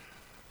 too?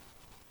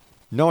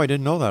 No, I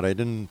didn't know that. I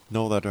didn't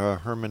know that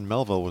Herman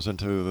Melville was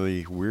into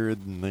the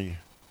weird and the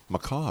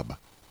macabre.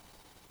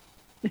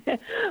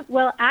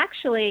 Well,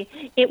 actually,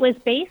 it was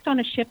based on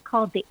a ship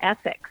called the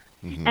Essex.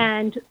 Mm-hmm.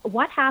 And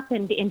what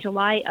happened in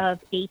July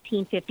of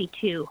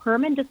 1852,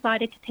 Herman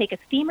decided to take a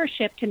steamer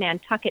ship to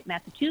Nantucket,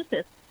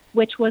 Massachusetts,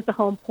 which was the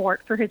home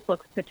port for his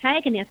book's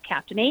protagonist,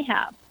 Captain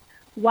Ahab.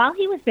 While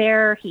he was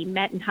there, he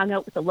met and hung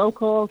out with the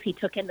locals. He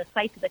took in the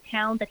sights of the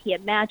town that he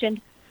imagined.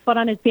 But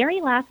on his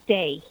very last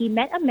day, he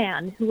met a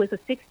man who was a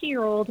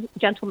 60-year-old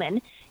gentleman,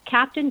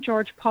 Captain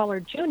George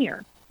Pollard,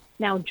 Jr.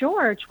 Now,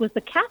 George was the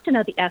captain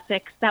of the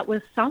Essex that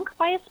was sunk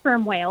by a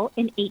sperm whale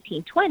in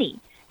 1820,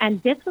 and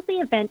this was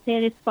the event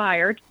that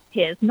inspired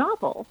his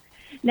novel.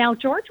 Now,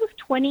 George was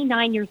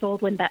 29 years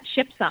old when that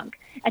ship sunk,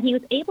 and he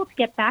was able to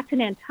get back to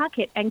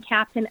Nantucket and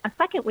captain a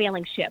second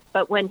whaling ship.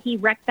 But when he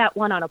wrecked that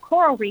one on a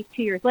coral reef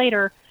 2 years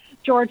later,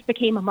 George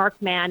became a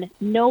marked man.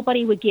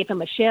 Nobody would give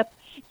him a ship,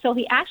 so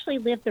he actually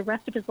lived the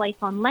rest of his life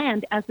on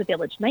land as the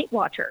village night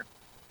watcher.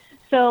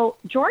 So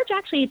George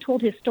actually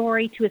told his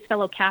story to his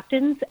fellow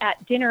captains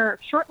at dinner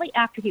shortly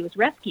after he was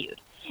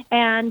rescued,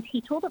 and he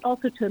told it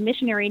also to a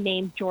missionary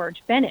named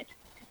George Bennett.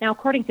 Now,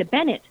 according to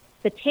Bennett,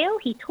 the tale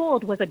he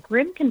told was a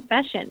grim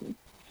confession,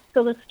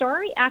 So the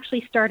story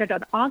actually started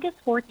on August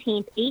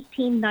 14th,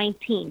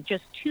 1819,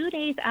 just 2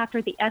 days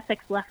after the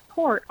Essex left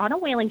port on a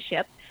whaling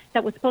ship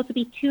that was supposed to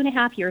be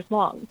 2.5 years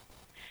long.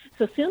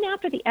 So soon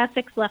after the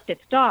Essex left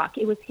its dock,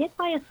 it was hit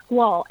by a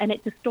squall, and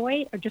it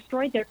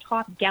destroyed their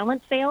top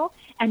gallant sail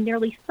and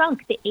nearly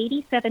sunk the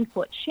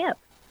 87-foot ship.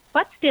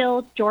 But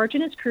still, George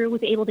and his crew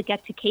was able to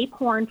get to Cape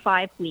Horn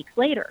 5 weeks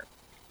later.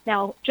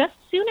 Now, just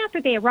soon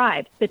after they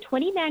arrived, the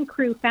 20-man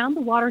crew found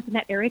the waters in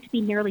that area to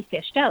be nearly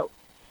fished out.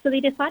 So they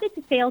decided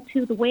to sail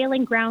to the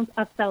whaling grounds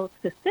of South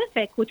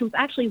Pacific, which was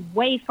actually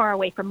way far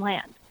away from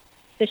land.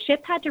 The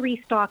ship had to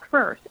restock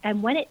first,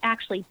 and when it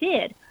actually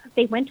did,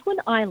 they went to an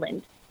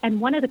island,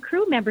 and one of the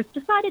crew members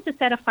decided to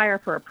set a fire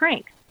for a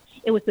prank.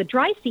 It was the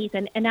dry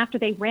season, and after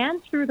they ran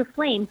through the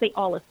flames, they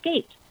all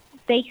escaped.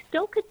 They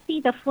still could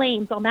see the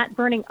flames on that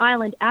burning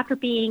island after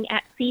being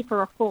at sea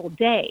for a full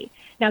day.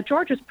 Now,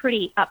 George was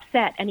pretty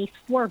upset, and he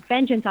swore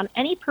vengeance on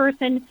any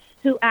person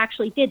who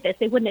actually did this.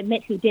 They wouldn't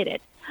admit who did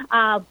it.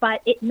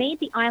 But it made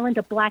the island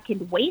a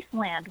blackened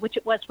wasteland, which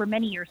it was for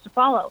many years to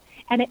follow.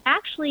 And it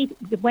actually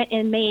went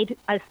and made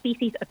a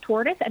species of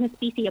tortoise and a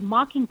species of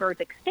mockingbirds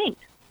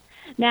extinct.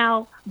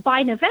 Now,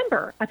 by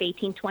November of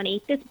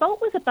 1820, this boat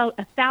was about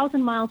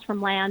 1,000 miles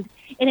from land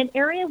in an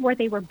area where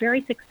they were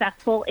very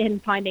successful in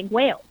finding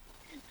whales.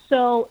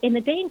 So in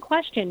the day in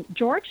question,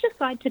 George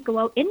decided to go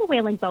out in the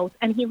whaling boats,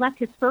 and he left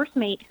his first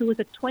mate, who was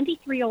a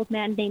 23-year-old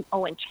man named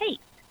Owen Chase,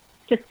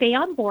 to stay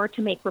on board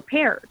to make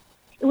repairs.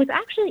 It was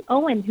actually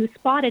Owen who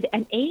spotted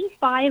an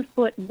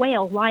 85-foot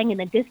whale lying in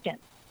the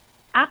distance.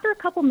 After a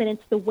couple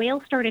minutes, the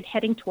whale started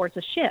heading towards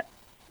the ship.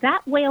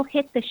 That whale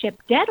hit the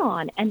ship dead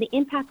on, and the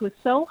impact was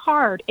so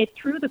hard it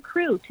threw the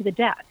crew to the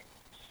deck.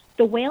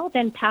 The whale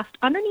then passed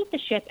underneath the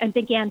ship and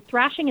began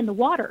thrashing in the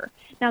water.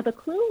 Now, the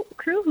crew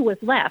who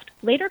was left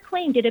later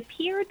claimed it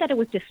appeared that it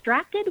was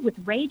distracted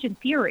with rage and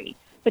fury,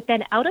 but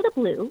then out of the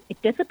blue,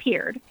 it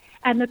disappeared,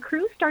 and the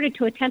crew started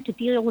to attempt to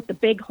deal with the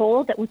big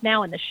hole that was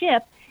now in the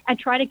ship and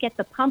try to get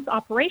the pumps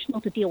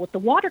operational to deal with the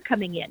water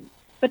coming in.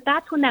 But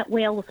that's when that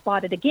whale was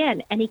spotted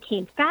again, and he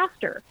came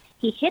faster.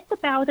 He hit the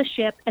bow of the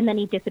ship, and then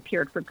he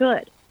disappeared for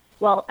good.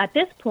 Well, at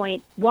this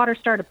point, water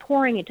started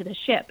pouring into the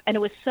ship, and it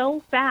was so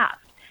fast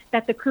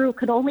that the crew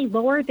could only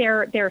lower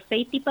their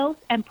safety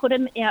boats and put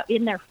them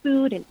in their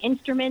food and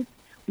instruments,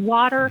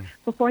 water,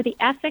 before the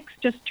Essex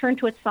just turned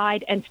to its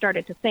side and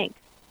started to sink.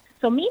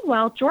 So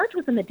meanwhile, George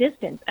was in the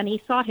distance, and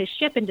he saw his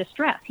ship in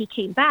distress. He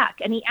came back,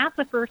 and he asked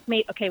the first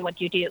mate, okay,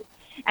 what'd you do?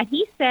 And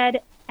he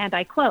said, and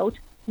I quote,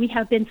 "We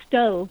have been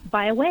stoved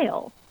by a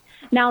whale."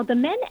 Now, the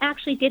men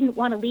actually didn't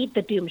want to leave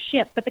the doomed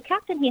ship, but the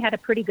captain, he had a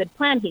pretty good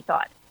plan, he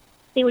thought.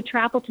 They would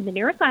travel to the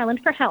nearest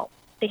island for help.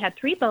 They had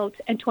 3 boats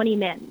and 20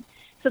 men.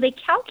 So they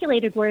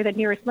calculated where the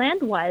nearest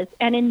land was,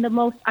 and in the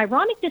most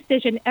ironic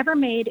decision ever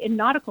made in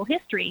nautical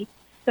history,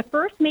 the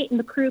first mate and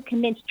the crew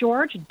convinced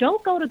George,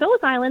 don't go to those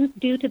islands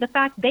due to the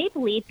fact they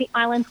believed the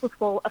islands was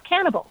full of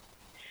cannibals.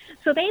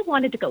 So they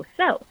wanted to go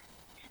south.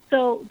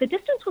 So the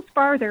distance was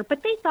farther,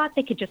 but they thought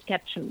they could just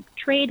get some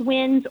trade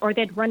winds or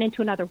they'd run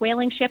into another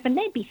whaling ship and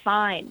they'd be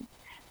fine.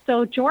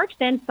 So George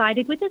then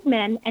sided with his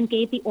men and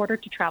gave the order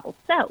to travel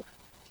south.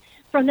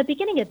 From the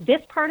beginning of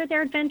this part of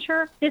their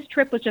adventure, this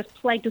trip was just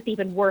plagued with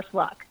even worse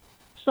luck.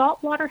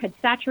 Salt water had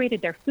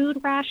saturated their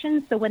food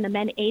rations, so when the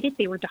men ate it,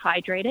 they were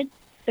dehydrated.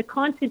 The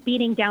constant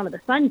beating down of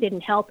the sun didn't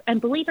help, and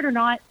believe it or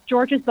not,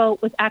 George's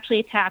boat was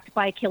actually attacked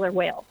by a killer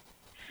whale.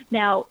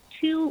 Now,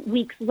 2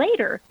 weeks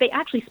later, they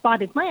actually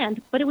spotted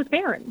land, but it was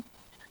barren.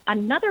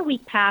 Another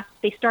week passed,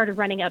 they started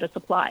running out of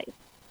supplies.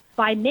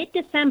 By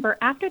mid-December,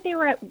 after they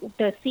were at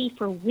the sea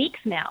for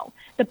weeks now,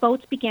 the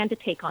boats began to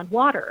take on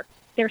water.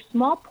 Their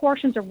small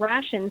portions of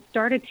rations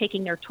started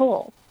taking their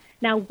toll.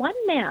 Now, one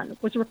man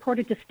was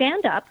reported to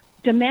stand up,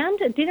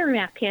 demand a dinner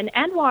napkin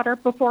and water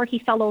before he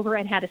fell over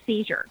and had a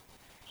seizure.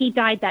 He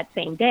died that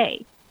same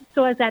day.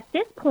 So as at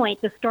this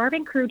point, the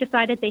starving crew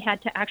decided they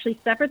had to actually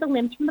sever the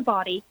limbs from the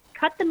body,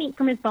 cut the meat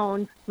from his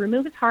bones,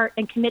 remove his heart,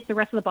 and commit the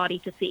rest of the body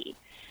to sea.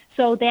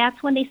 So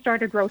that's when they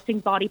started roasting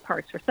body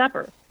parts for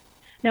supper.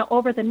 Now,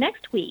 over the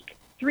next week,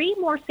 3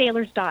 more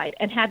sailors died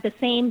and had the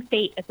same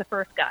fate as the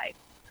first guy.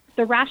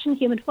 The rationed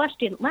human flesh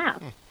didn't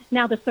last.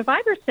 Now, the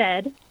survivors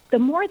said the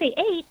more they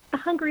ate, the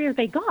hungrier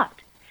they got.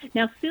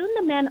 Now, soon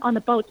the men on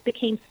the boats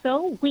became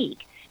so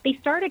weak, they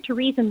started to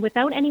reason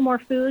without any more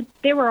food,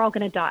 they were all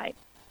going to die.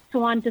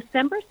 So on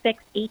December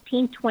 6,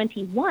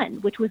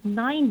 1821, which was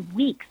 9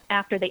 weeks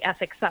after the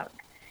Essex sunk,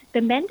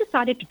 the men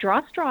decided to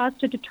draw straws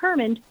to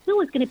determine who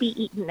was going to be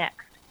eaten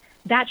next.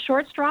 That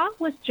short straw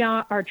was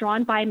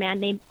drawn by a man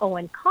named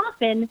Owen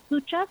Coffin,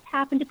 who just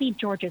happened to be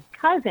George's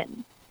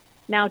cousin.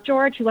 Now,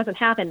 George, he wasn't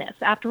having this.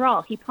 After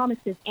all, he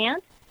promised his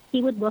aunt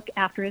he would look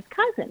after his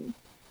cousin.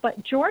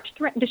 But George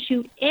threatened to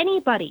shoot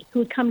anybody who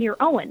would come near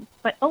Owen,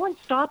 but Owen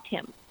stopped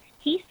him.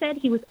 He said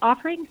he was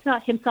offering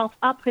himself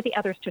up for the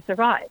others to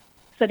survive.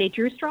 So they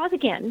drew straws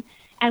again,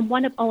 and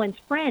one of Owen's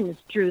friends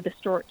drew the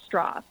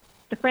straw.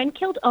 The friend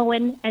killed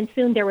Owen, and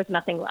soon there was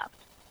nothing left.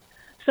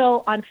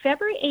 So on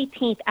February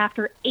 18th,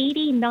 after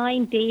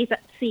 89 days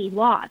at sea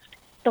lost,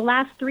 the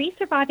last 3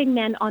 surviving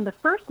men on the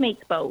first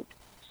mate's boat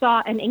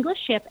saw an English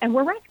ship and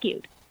were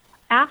rescued.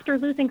 After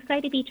losing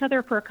sight of each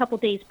other for a couple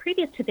days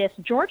previous to this,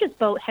 George's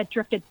boat had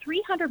drifted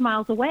 300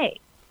 miles away.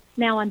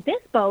 Now, on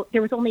this boat,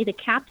 there was only the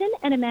captain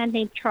and a man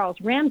named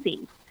Charles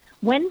Ramsey.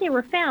 When they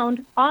were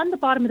found, on the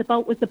bottom of the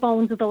boat was the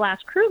bones of the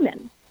last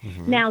crewman.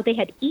 Now, they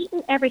had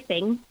eaten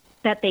everything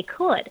that they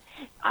could.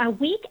 A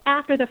week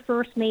after the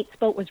first mate's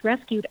boat was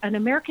rescued, an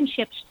American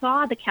ship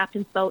saw the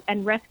captain's boat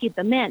and rescued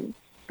the men.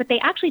 But they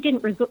actually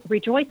didn't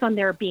rejoice on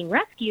their being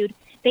rescued.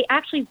 They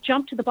actually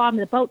jumped to the bottom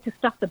of the boat to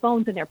stuff the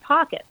bones in their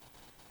pockets.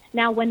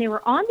 Now, when they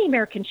were on the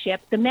American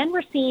ship, the men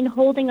were seen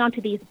holding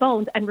onto these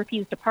bones and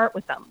refused to part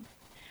with them.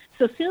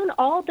 So soon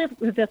all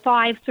the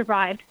 5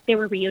 survived. They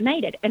were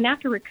reunited. And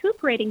after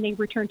recuperating, they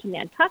returned to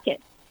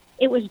Nantucket.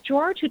 It was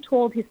George who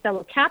told his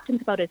fellow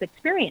captains about his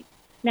experience.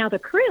 Now, the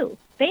crew,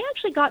 they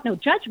actually got no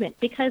judgment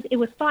because it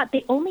was thought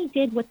they only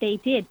did what they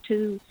did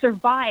to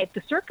survive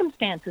the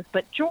circumstances.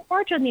 But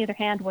George, on the other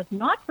hand, was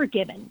not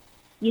forgiven.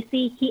 You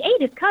see, he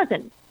ate his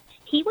cousin.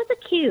 He was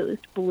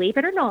accused, believe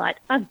it or not,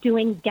 of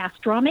doing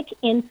gastronomic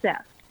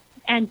incest.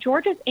 And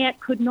George's aunt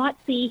could not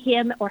see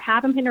him or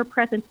have him in her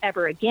presence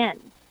ever again.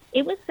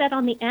 It was said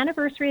on the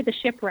anniversary of the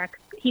shipwreck,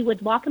 he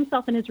would lock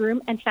himself in his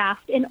room and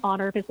fast in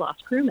honor of his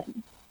lost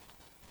crewmen.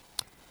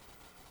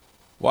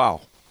 Wow.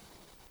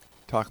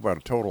 Talk about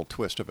a total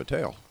twist of a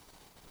tale.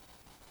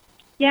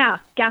 Yeah,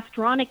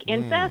 gastronomic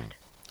incest?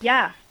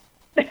 Yeah.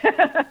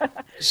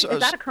 So,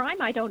 is that a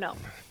crime? I don't know.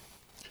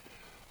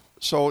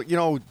 So,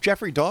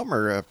 Jeffrey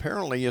Dahmer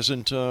apparently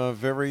isn't a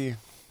very,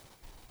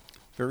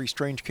 very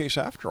strange case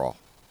after all.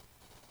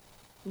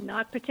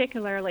 Not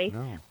particularly.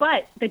 No.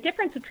 But the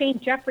difference between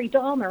Jeffrey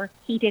Dahmer,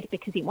 he did it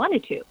because he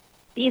wanted to.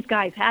 These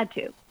guys had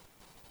to.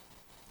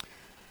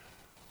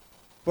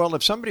 Well,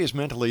 if somebody is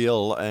mentally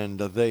ill and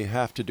they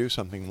have to do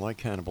something like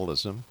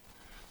cannibalism,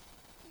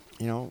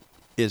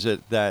 is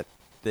it that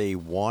they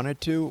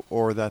wanted to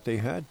or that they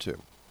had to?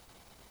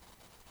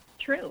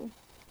 True.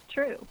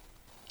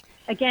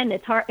 Again,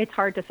 it's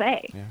hard to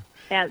say.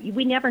 Yeah.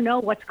 We never know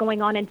what's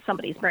going on in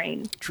somebody's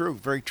brain. True,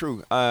 very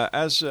true.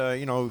 As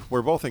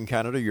we're both in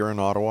Canada. You're in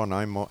Ottawa, and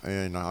I'm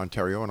in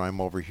Ontario, and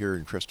I'm over here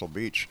in Crystal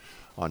Beach,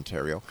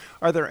 Ontario.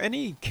 Are there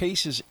any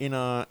cases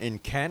in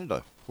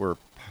Canada where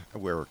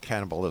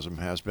cannibalism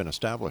has been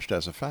established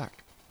as a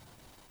fact?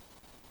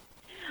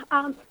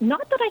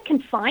 Not that I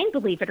can find,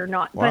 believe it or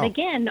not. Wow. But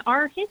again,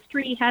 our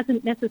history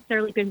hasn't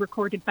necessarily been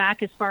recorded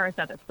back as far as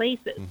other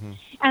places.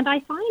 And I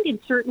find in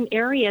certain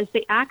areas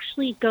they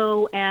actually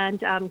go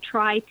and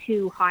try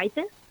to hide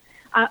this.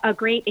 A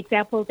great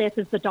example of this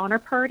is the Donner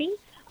Party.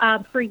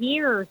 For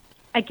years,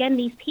 again,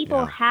 these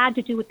people had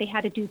to do what they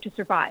had to do to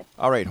survive.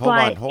 All right, hold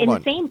on. But in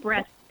the same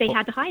breath, they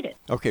had to hide it.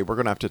 Okay, we're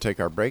going to have to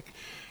take our break.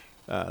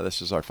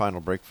 This is our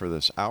final break for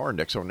this hour.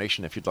 Nixo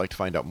Nation, if you'd like to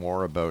find out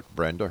more about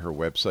Brenda, her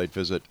website,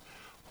 visit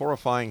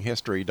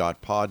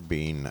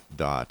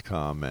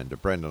horrifyinghistory.podbean.com.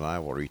 And Brenda and I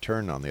will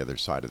return on the other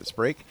side of this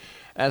break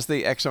as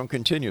the X-Zone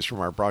continues from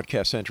our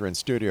broadcast center and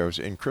studios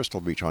in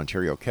Crystal Beach,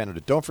 Ontario, Canada.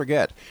 Don't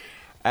forget,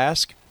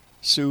 Ask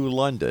Sue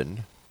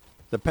London,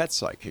 the pet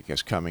psychic,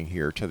 is coming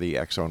here to the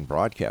X-Zone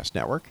Broadcast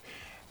Network.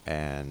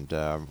 And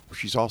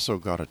she's also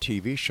got a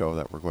TV show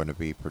that we're going to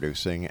be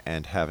producing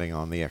and having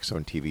on the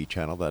X-Zone TV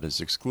channel that is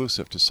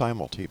exclusive to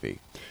Simul TV.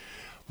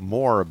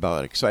 More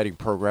about exciting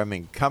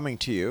programming coming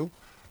to you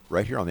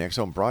right here on the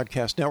X-Zone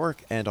Broadcast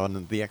Network and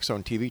on the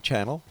X-Zone TV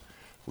channel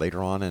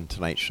later on in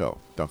tonight's show.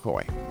 Don't go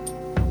away.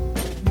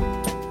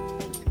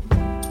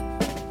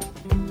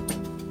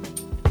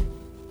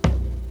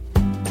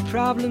 The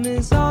problem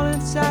is all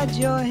inside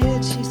your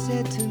head, she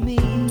said to me.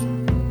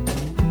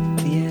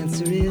 The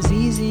answer is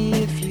easy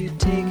if you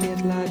take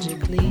it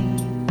logically.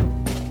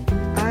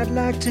 I'd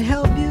like to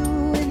help you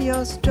in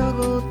your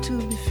struggle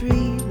to be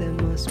free. There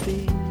must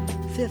be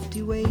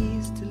 50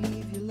 ways to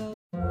leave your love.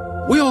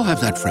 We all have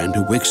that friend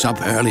who wakes up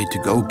early to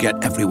go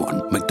get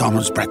everyone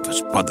McDonald's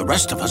breakfast, while the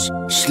rest of us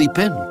sleep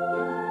in.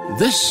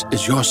 This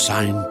is your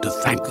sign to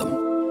thank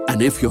them.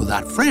 And if you're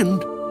that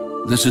friend,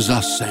 this is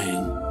us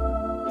saying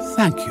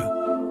thank you.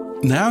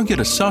 Now get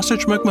a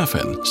sausage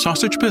McMuffin,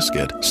 sausage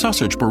biscuit,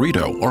 sausage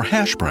burrito, or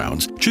hash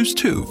browns. Choose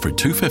 2 for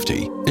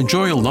 $2.50.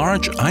 Enjoy a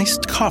large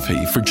iced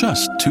coffee for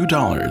just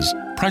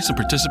 $2. Price and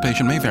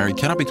participation may vary.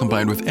 Cannot be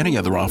combined with any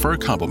other offer or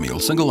combo meal.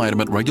 Single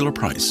item at regular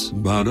price.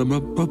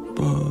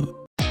 Ba-da-ba-ba-ba.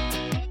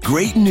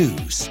 Great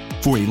news!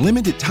 For a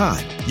limited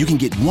time, you can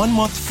get 1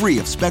 month free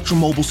of Spectrum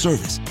Mobile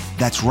service.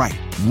 That's right,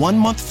 1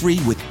 month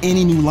free with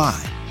any new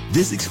line.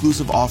 This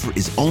exclusive offer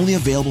is only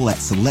available at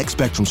select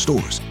Spectrum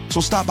stores, so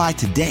stop by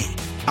today.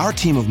 Our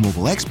team of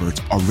mobile experts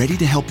are ready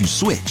to help you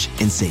switch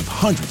and save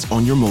hundreds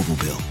on your mobile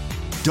bill.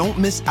 Don't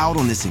miss out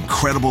on this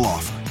incredible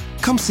offer.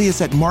 Come see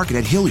us at Market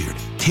at Hilliard,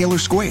 Taylor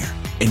Square,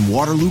 and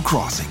Waterloo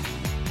Crossing.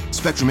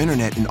 Spectrum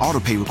Internet and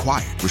autopay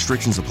required.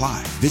 Restrictions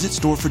apply. Visit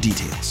store for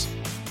details.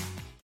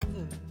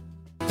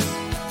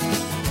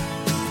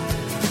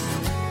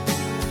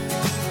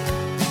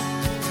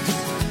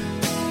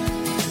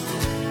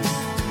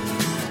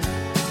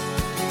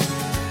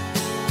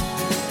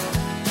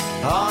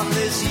 On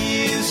this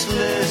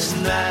useless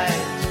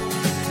night,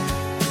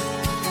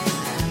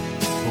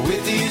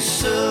 he's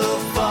so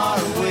far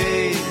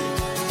away.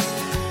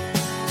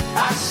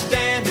 I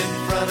stand in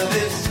front of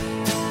this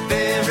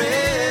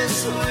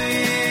Ferris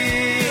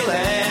wheel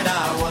and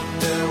I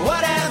wonder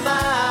what am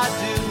I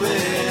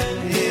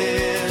doing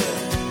here?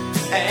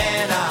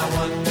 And I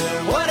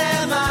wonder what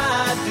am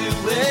I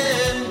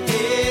doing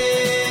here?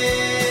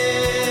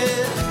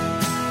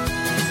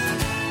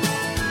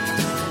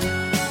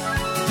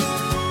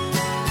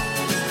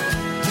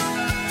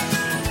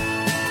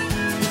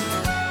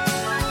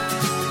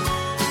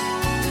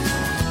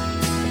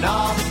 And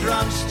all the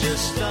drunks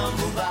just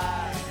stumble by.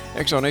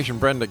 Exonation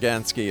Brenda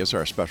GANSKE is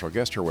our special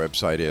guest. Her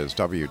website is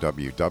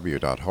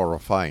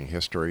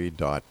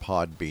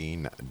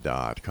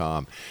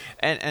www.horrifyinghistory.podbean.com.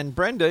 And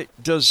Brenda,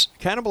 is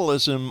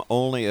cannibalism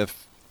only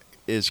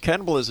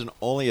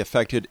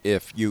affected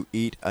if you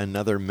eat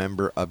another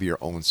member of your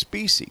own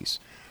species?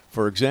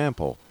 For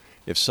example,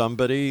 if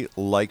somebody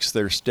likes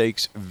their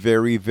steaks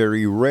very,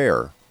 very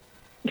rare,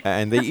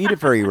 and they eat it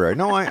very rare.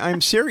 No,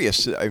 I'm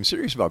serious. I'm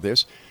serious about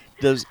this.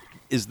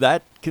 Is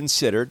that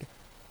considered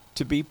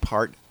to be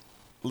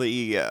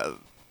partly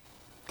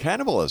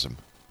cannibalism?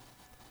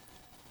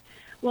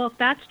 Well, if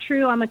that's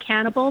true, I'm a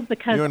cannibal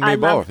because You and I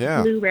me love both,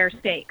 yeah. blue rare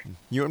steak.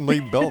 You and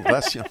me both.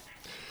 That's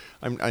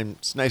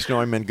it's nice to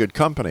know I'm in good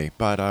company.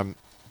 But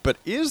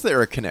is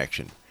there a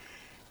connection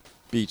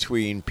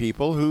between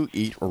people who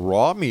eat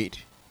raw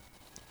meat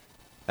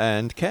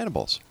and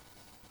cannibals?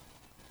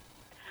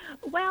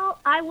 Well,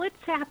 I would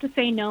have to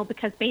say no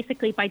because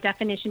basically, by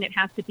definition, it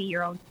has to be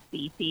your own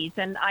species,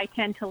 and I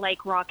tend to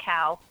like raw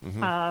cow,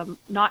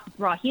 not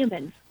raw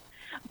humans.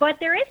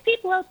 But there is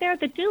people out there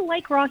that do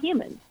like raw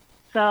humans,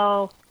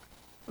 so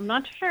I'm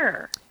not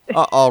sure.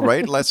 All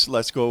right,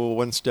 let's go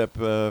one step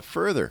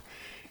further.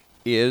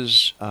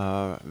 Is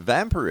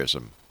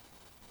vampirism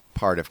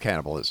part of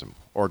cannibalism,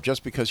 or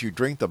just because you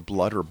drink the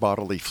blood or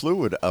bodily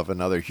fluid of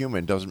another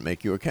human doesn't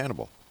make you a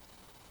cannibal?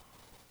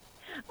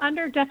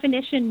 Under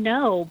definition,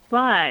 no,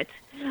 but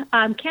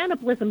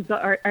cannibalism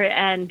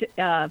and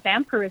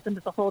vampirism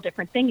is a whole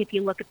different thing. If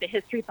you look at the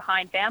history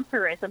behind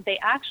vampirism, they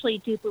actually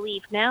do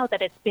believe now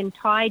that it's been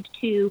tied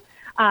to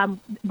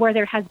where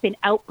there has been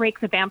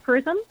outbreaks of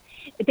vampirism.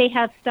 They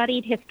have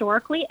studied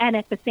historically, and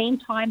at the same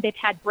time, they've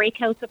had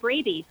breakouts of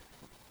rabies.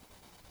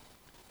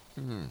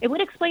 It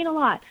would explain a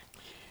lot.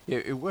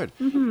 It would.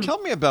 Tell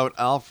me about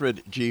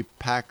Alfred G.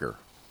 Packer.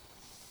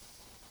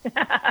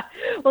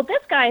 Well,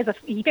 this guy is a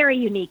very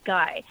unique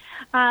guy.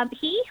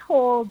 He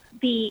holds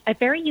a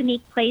very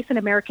unique place in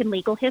American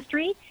legal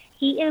history.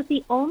 He is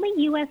the only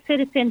U.S.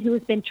 citizen who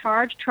has been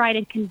charged, tried,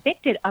 and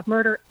convicted of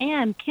murder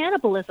and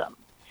cannibalism.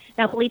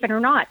 Now, believe it or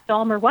not,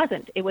 Dahmer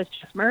wasn't. It was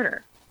just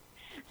murder.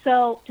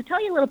 So to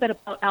tell you a little bit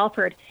about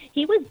Alfred,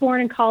 he was born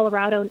in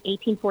Colorado in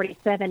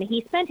 1847.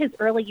 He spent his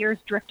early years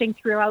drifting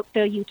throughout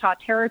the Utah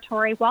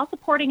Territory while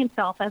supporting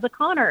himself as a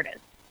con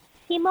artist.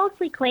 He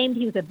mostly claimed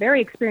he was a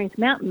very experienced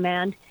mountain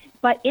man,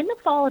 but in the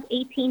fall of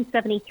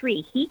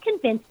 1873, he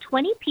convinced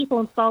 20 people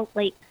in Salt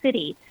Lake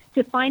City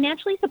to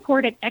financially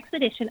support an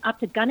expedition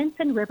up to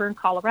Gunnison River in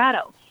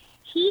Colorado.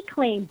 He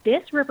claimed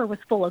this river was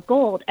full of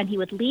gold, and he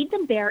would lead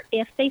them there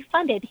if they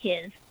funded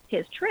his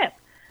trip.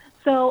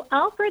 So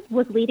Alfred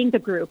was leading the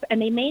group,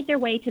 and they made their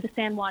way to the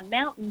San Juan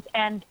Mountains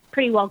and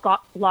pretty well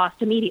got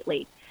lost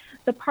immediately.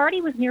 The party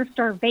was near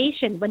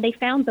starvation when they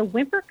found the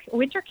winter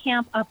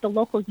camp of the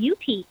local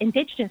Ute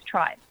indigenous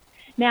tribe.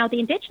 Now, the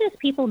indigenous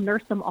people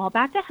nursed them all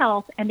back to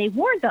health, and they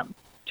warned them,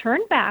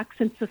 turn back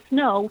since the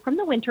snow from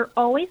the winter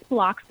always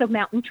blocks the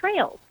mountain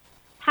trails.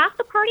 Half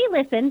the party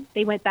listened.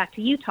 They went back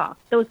to Utah.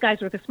 Those guys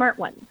were the smart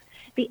ones.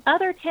 The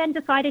other 10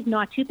 decided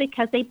not to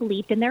because they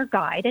believed in their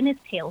guide and his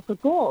tales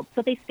of gold,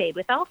 so they stayed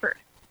with Alfred.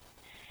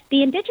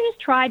 The indigenous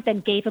tribe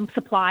then gave them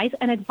supplies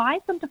and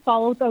advised them to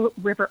follow the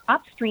river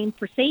upstream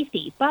for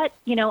safety. But,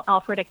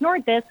 Alfred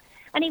ignored this,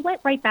 and he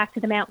went right back to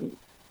the mountains.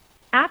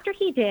 After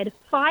he did,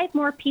 5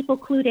 more people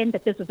clued in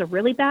that this was a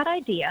really bad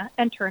idea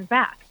and turned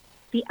back.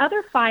 The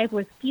other 5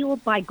 was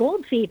fueled by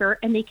gold fever,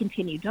 and they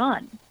continued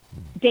on.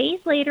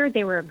 Days later,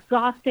 they were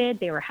exhausted,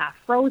 they were half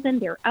frozen,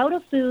 they were out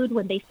of food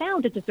when they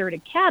found a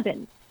deserted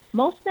cabin.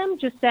 Most of them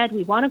just said,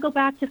 we want to go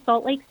back to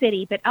Salt Lake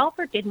City, but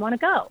Alfred didn't want to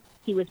go.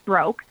 He was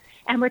broke,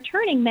 and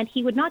returning meant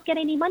he would not get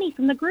any money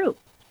from the group.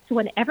 So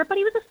when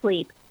everybody was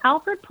asleep,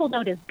 Alfred pulled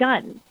out his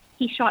gun.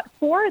 He shot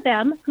 4 of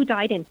them, who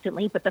died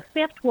instantly, but the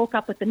 5th woke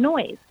up with the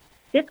noise.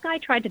 This guy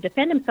tried to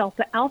defend himself,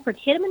 but Alfred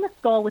hit him in the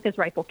skull with his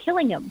rifle,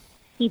 killing him.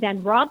 He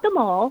then robbed them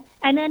all,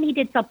 and then he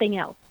did something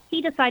else.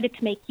 He decided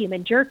to make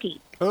human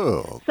jerky.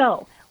 Oh.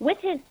 So with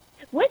his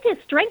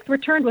strength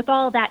returned with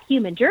all that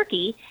human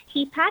jerky,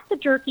 he packed the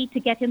jerky to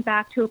get him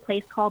back to a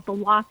place called the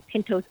Los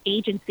Pintos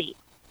Agency.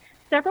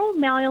 Several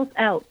miles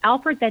out,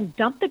 Alfred then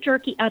dumped the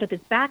jerky out of his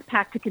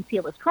backpack to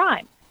conceal his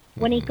crime.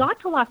 When he got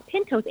to Los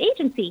Pintos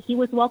Agency, he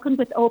was welcomed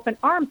with open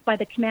arms by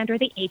the commander of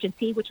the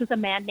agency, which was a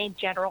man named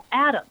General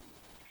Adams.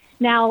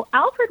 Now,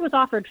 Alfred was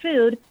offered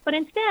food, but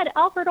instead,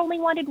 Alfred only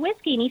wanted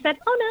whiskey, and he said,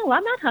 oh, no,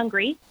 I'm not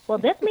hungry. Well,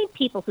 this made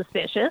people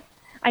suspicious.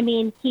 I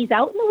mean, he's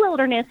out in the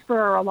wilderness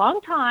for a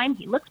long time.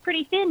 He looks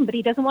pretty thin, but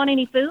he doesn't want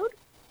any food.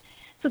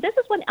 So this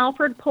is when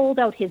Alfred pulled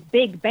out his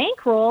big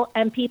bankroll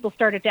and people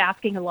started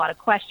asking a lot of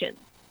questions.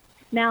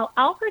 Now,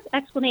 Alfred's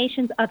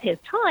explanations of his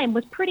time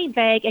was pretty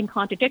vague and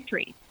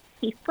contradictory.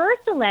 He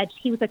first alleged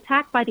he was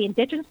attacked by the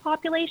indigenous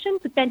population,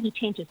 but then he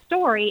changed his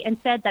story and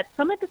said that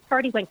some of his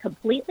party went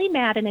completely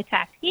mad and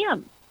attacked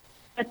him.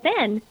 But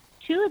then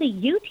 2 of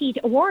the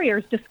UT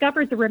warriors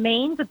discovered the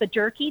remains of the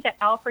jerky that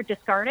Alfred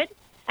discarded,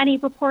 and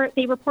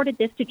they reported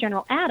this to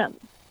General Adams.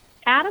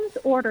 Adams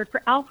ordered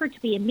for Alfred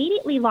to be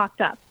immediately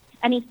locked up,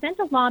 and he sent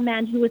a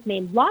lawman who was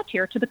named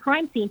Lottier to the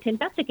crime scene to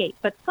investigate.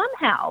 But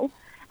somehow,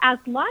 as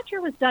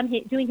Lottier was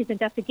doing his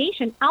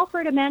investigation,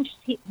 Alfred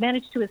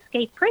managed to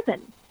escape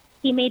prison.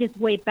 He made his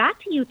way back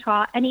to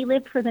Utah, and he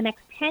lived for the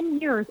next 10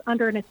 years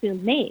under an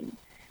assumed name.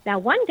 Now,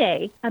 one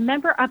day, a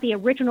member of the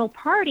original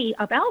party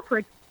of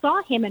Alfred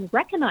saw him and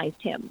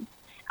recognized him.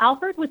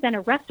 Alfred was then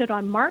arrested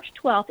on March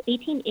 12,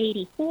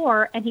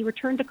 1884, and he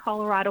returned to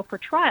Colorado for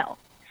trial.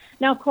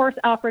 Now, of course,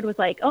 Alfred was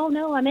like, oh,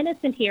 no, I'm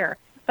innocent here.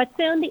 But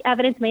soon the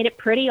evidence made it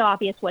pretty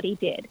obvious what he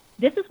did.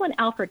 This is when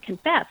Alfred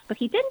confessed, but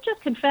he didn't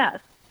just confess.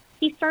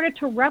 He started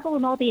to revel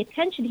in all the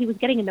attention he was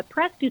getting in the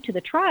press due to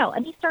the trial,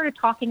 and he started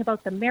talking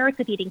about the merits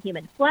of eating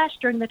human flesh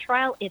during the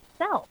trial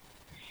itself.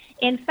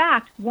 In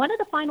fact, one of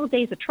the final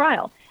days of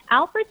trial,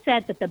 Alfred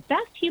said that the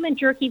best human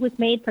jerky was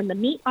made from the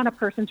meat on a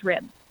person's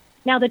ribs.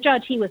 Now, the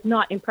judge, he was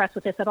not impressed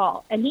with this at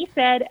all. And he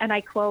said, and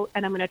I quote,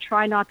 and I'm going to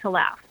try not to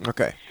laugh.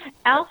 Okay.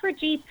 Alfred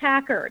G.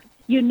 Packard,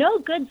 you no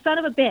good son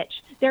of a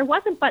bitch. There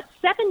wasn't but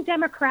 7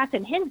 Democrats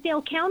in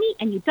Hinsdale County,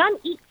 and you done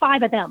eat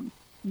 5 of them.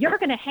 You're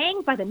going to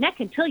hang by the neck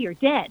until you're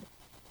dead.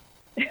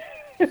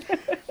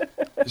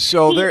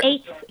 So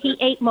he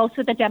ate most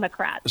of the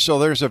Democrats. So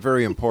there's a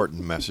very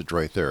important message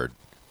right there.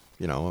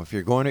 You know, if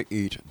you're going to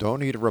eat,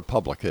 don't eat a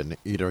Republican,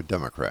 eat a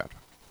Democrat.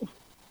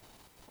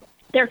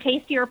 They're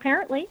tastier,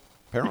 apparently.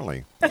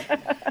 Apparently.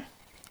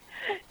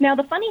 Now,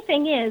 the funny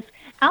thing is,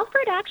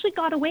 Alfred actually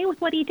got away with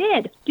what he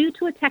did due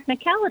to a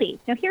technicality.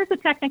 Now, here's the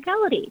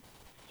technicality.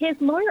 His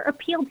lawyer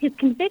appealed his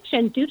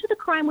conviction due to the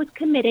crime was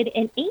committed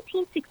in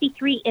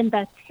 1863 in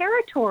the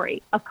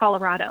territory of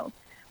Colorado.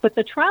 But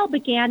the trial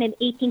began in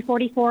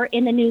 1844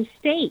 in the new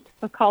state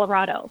of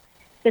Colorado.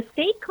 The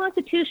state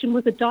constitution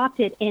was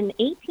adopted in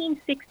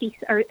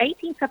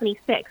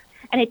 1876,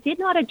 and it did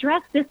not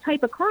address this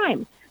type of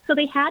crime. So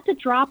they had to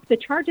drop the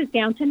charges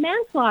down to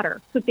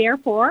manslaughter. So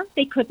therefore,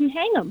 they couldn't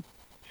hang him.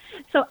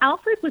 So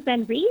Alfred was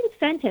then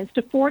re-sentenced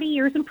to 40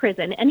 years in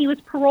prison, and he was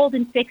paroled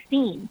in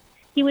 16.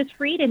 He was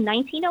freed in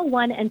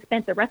 1901 and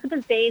spent the rest of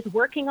his days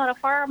working on a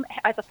farm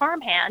as a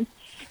farmhand,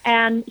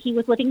 and he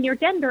was living near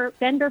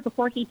Denver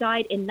before he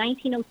died in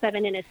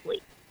 1907 in his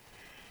sleep.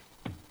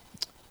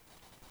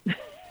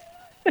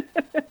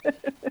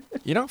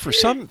 You know, for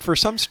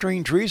some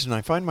strange reason,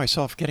 I find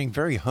myself getting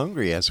very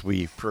hungry as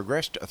we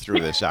progressed through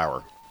this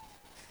hour.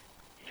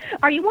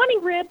 Are you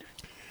wanting ribs?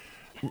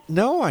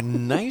 No, a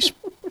nice,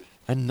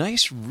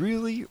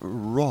 really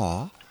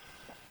raw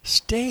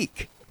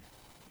steak.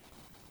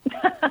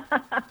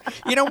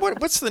 You know,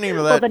 what's the name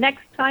of that? Well, the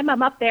next time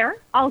I'm up there,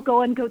 I'll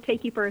go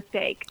take you for a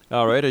steak.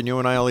 All right, and you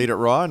and I will eat it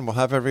raw, and we'll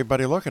have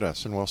everybody look at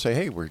us, and we'll say,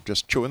 hey, we're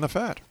just chewing the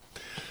fat.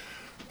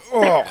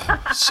 Oh,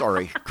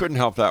 sorry. Couldn't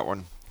help that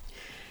one.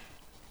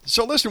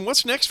 So listen,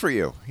 what's next for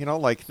you? You know,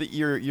 like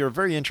you're a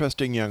very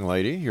interesting young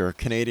lady. You're a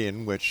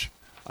Canadian, which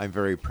I'm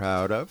very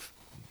proud of.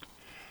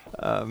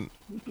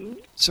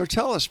 So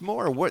tell us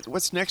more.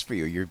 What's next for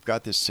you? You've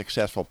got this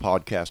successful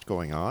podcast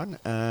going on,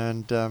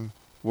 and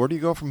where do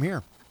you go from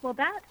here? Well,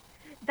 that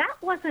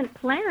wasn't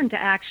planned,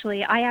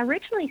 actually. I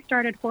originally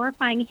started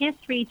Horrifying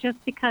History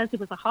just because it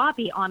was a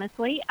hobby,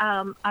 honestly.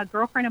 A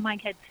girlfriend of mine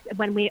had,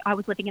 I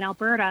was living in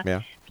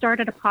Alberta,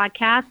 started a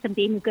podcast, and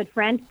being a good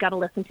friend, got to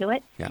listen to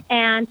it. Yeah.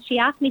 And she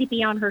asked me to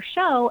be on her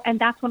show, and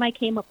that's when I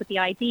came up with the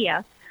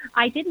idea.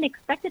 I didn't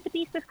expect it to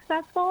be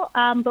successful,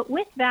 but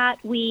with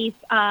that, we've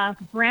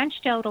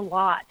branched out a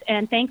lot.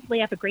 And thankfully,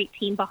 I have a great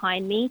team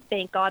behind me.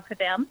 Thank God for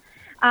them.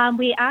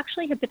 We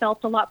actually have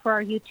developed a lot for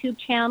our YouTube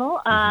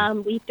channel.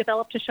 We've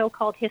developed a show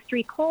called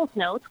History Cole's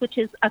Notes, which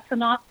is a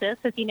synopsis.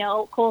 As you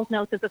know, Cole's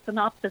Notes is a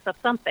synopsis of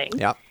something.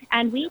 Yep.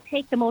 And we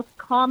take the most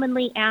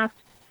commonly asked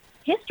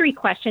history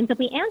questions and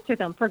we answer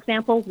them. For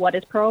example, what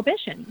is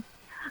Prohibition?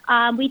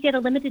 We did a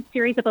limited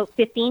series about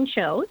 15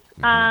 shows.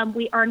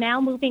 We are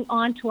now moving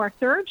on to our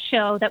 3rd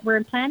show that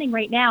we're planning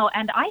right now.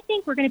 And I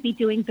think we're going to be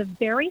doing the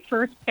very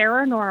first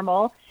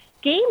paranormal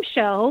game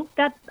show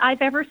that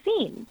I've ever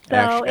seen.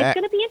 So it's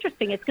going to be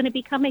interesting. It's going to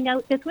be coming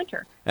out this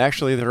winter.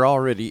 Actually, there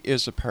already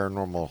is a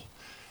paranormal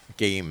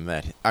game.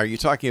 Are you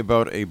talking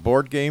about a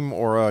board game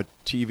or a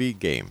TV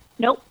game?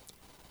 Nope.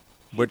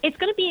 It's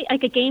going to be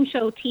like a game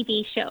show,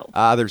 TV show.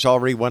 There's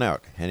already one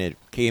out, and it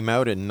came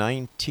out in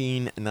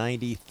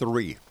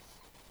 1993.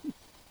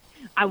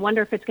 I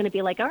wonder if it's going to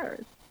be like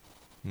ours.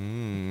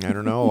 I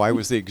don't know. I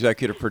was the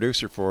executive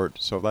producer for it,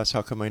 so that's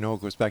how come I know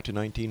it goes back to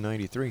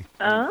 1993.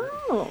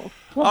 Oh.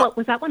 Well, what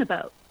was that one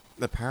about?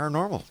 The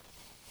paranormal.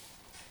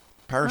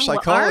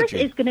 Parapsychology. Ours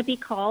is going to be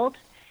called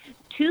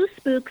Two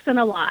Spooks and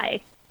a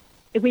Lie.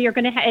 We are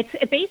going to it's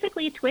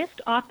basically a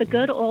twist off the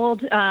good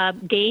old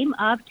game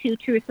of Two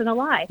Truths and a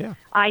Lie. Yeah.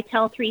 I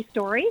tell 3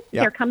 stories.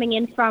 Yeah. They're coming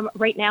in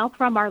right now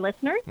from our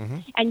listeners,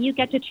 and you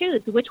get to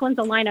choose which one's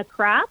a line of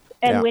crap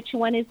and which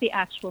one is the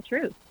actual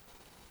truth.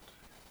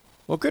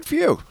 Well, good for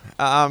you.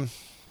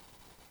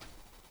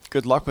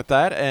 Good luck with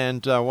that.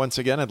 And once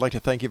again, I'd like to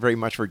thank you very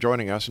much for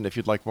joining us. And if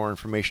you'd like more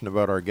information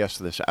about our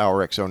guest this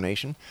hour, X Zone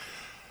Nation,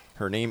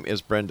 her name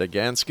is Brenda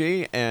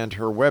GANSKE, and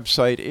her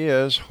website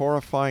is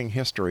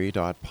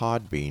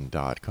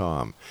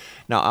horrifyinghistory.podbean.com.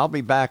 Now, I'll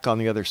be back on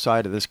the other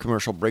side of this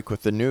commercial break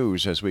with the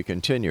news as we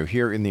continue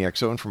here in the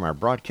X Zone from our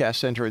broadcast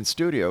center and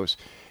studios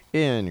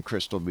in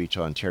Crystal Beach,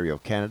 Ontario,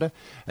 Canada.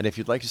 And if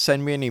you'd like to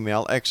send me an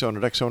email,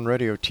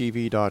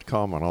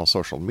 xzone@xzoneradiotv.com, on all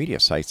social media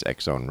sites,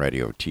 X Zone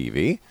Radio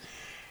TV.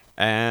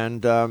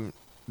 And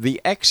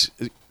the X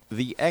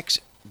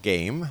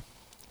game,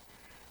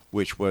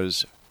 which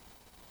was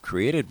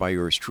created by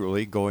yours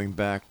truly going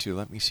back to,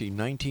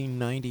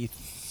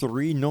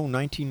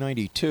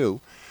 1992,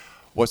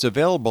 was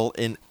available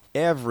in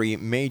every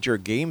major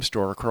game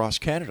store across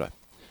Canada.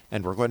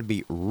 And we're going to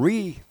be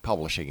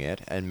republishing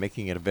it and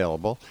making it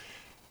available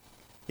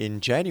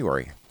in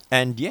January.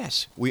 And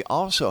yes, we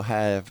also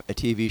have a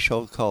TV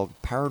show called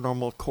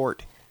Paranormal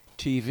Court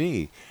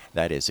TV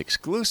that is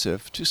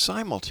exclusive to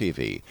Simul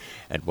TV.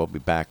 And we'll be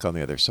back on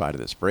the other side of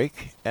this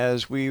break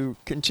as we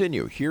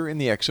continue here in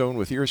the X Zone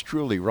with yours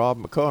truly,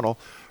 Rob McConnell,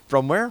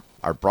 from where?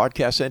 Our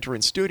broadcast center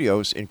and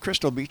studios in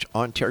Crystal Beach,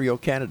 Ontario,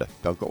 Canada.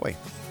 Don't go away.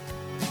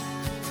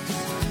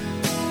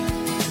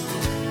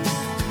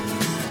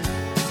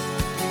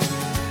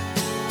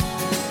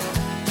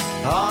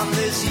 On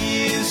this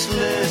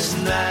useless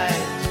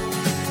night,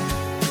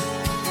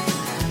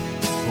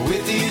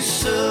 with you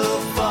so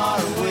far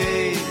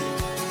away,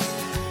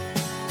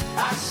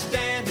 I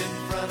stand in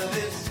front of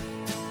this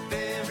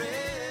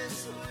very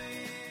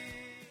sweet.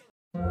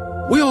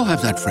 We all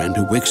have that friend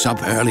who wakes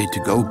up early to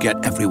go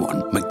get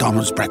everyone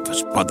McDonald's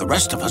breakfast, while the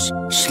rest of us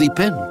sleep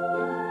in.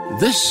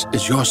 This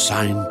is your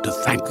sign to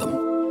thank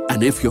them.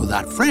 And if you're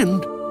that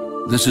friend,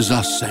 this is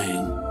us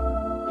saying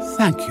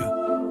thank you.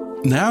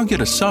 Now get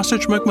a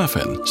sausage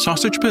McMuffin,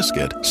 sausage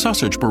biscuit,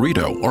 sausage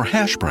burrito, or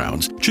hash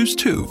browns. Choose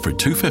 2 for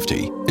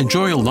 $2.50.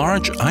 Enjoy a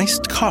large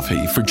iced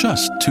coffee for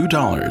just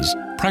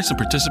 $2. Price and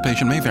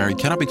participation may vary.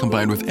 Cannot be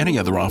combined with any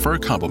other offer or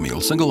combo meal.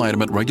 Single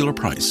item at regular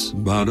price.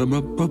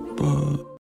 Ba-da-ba-ba-ba.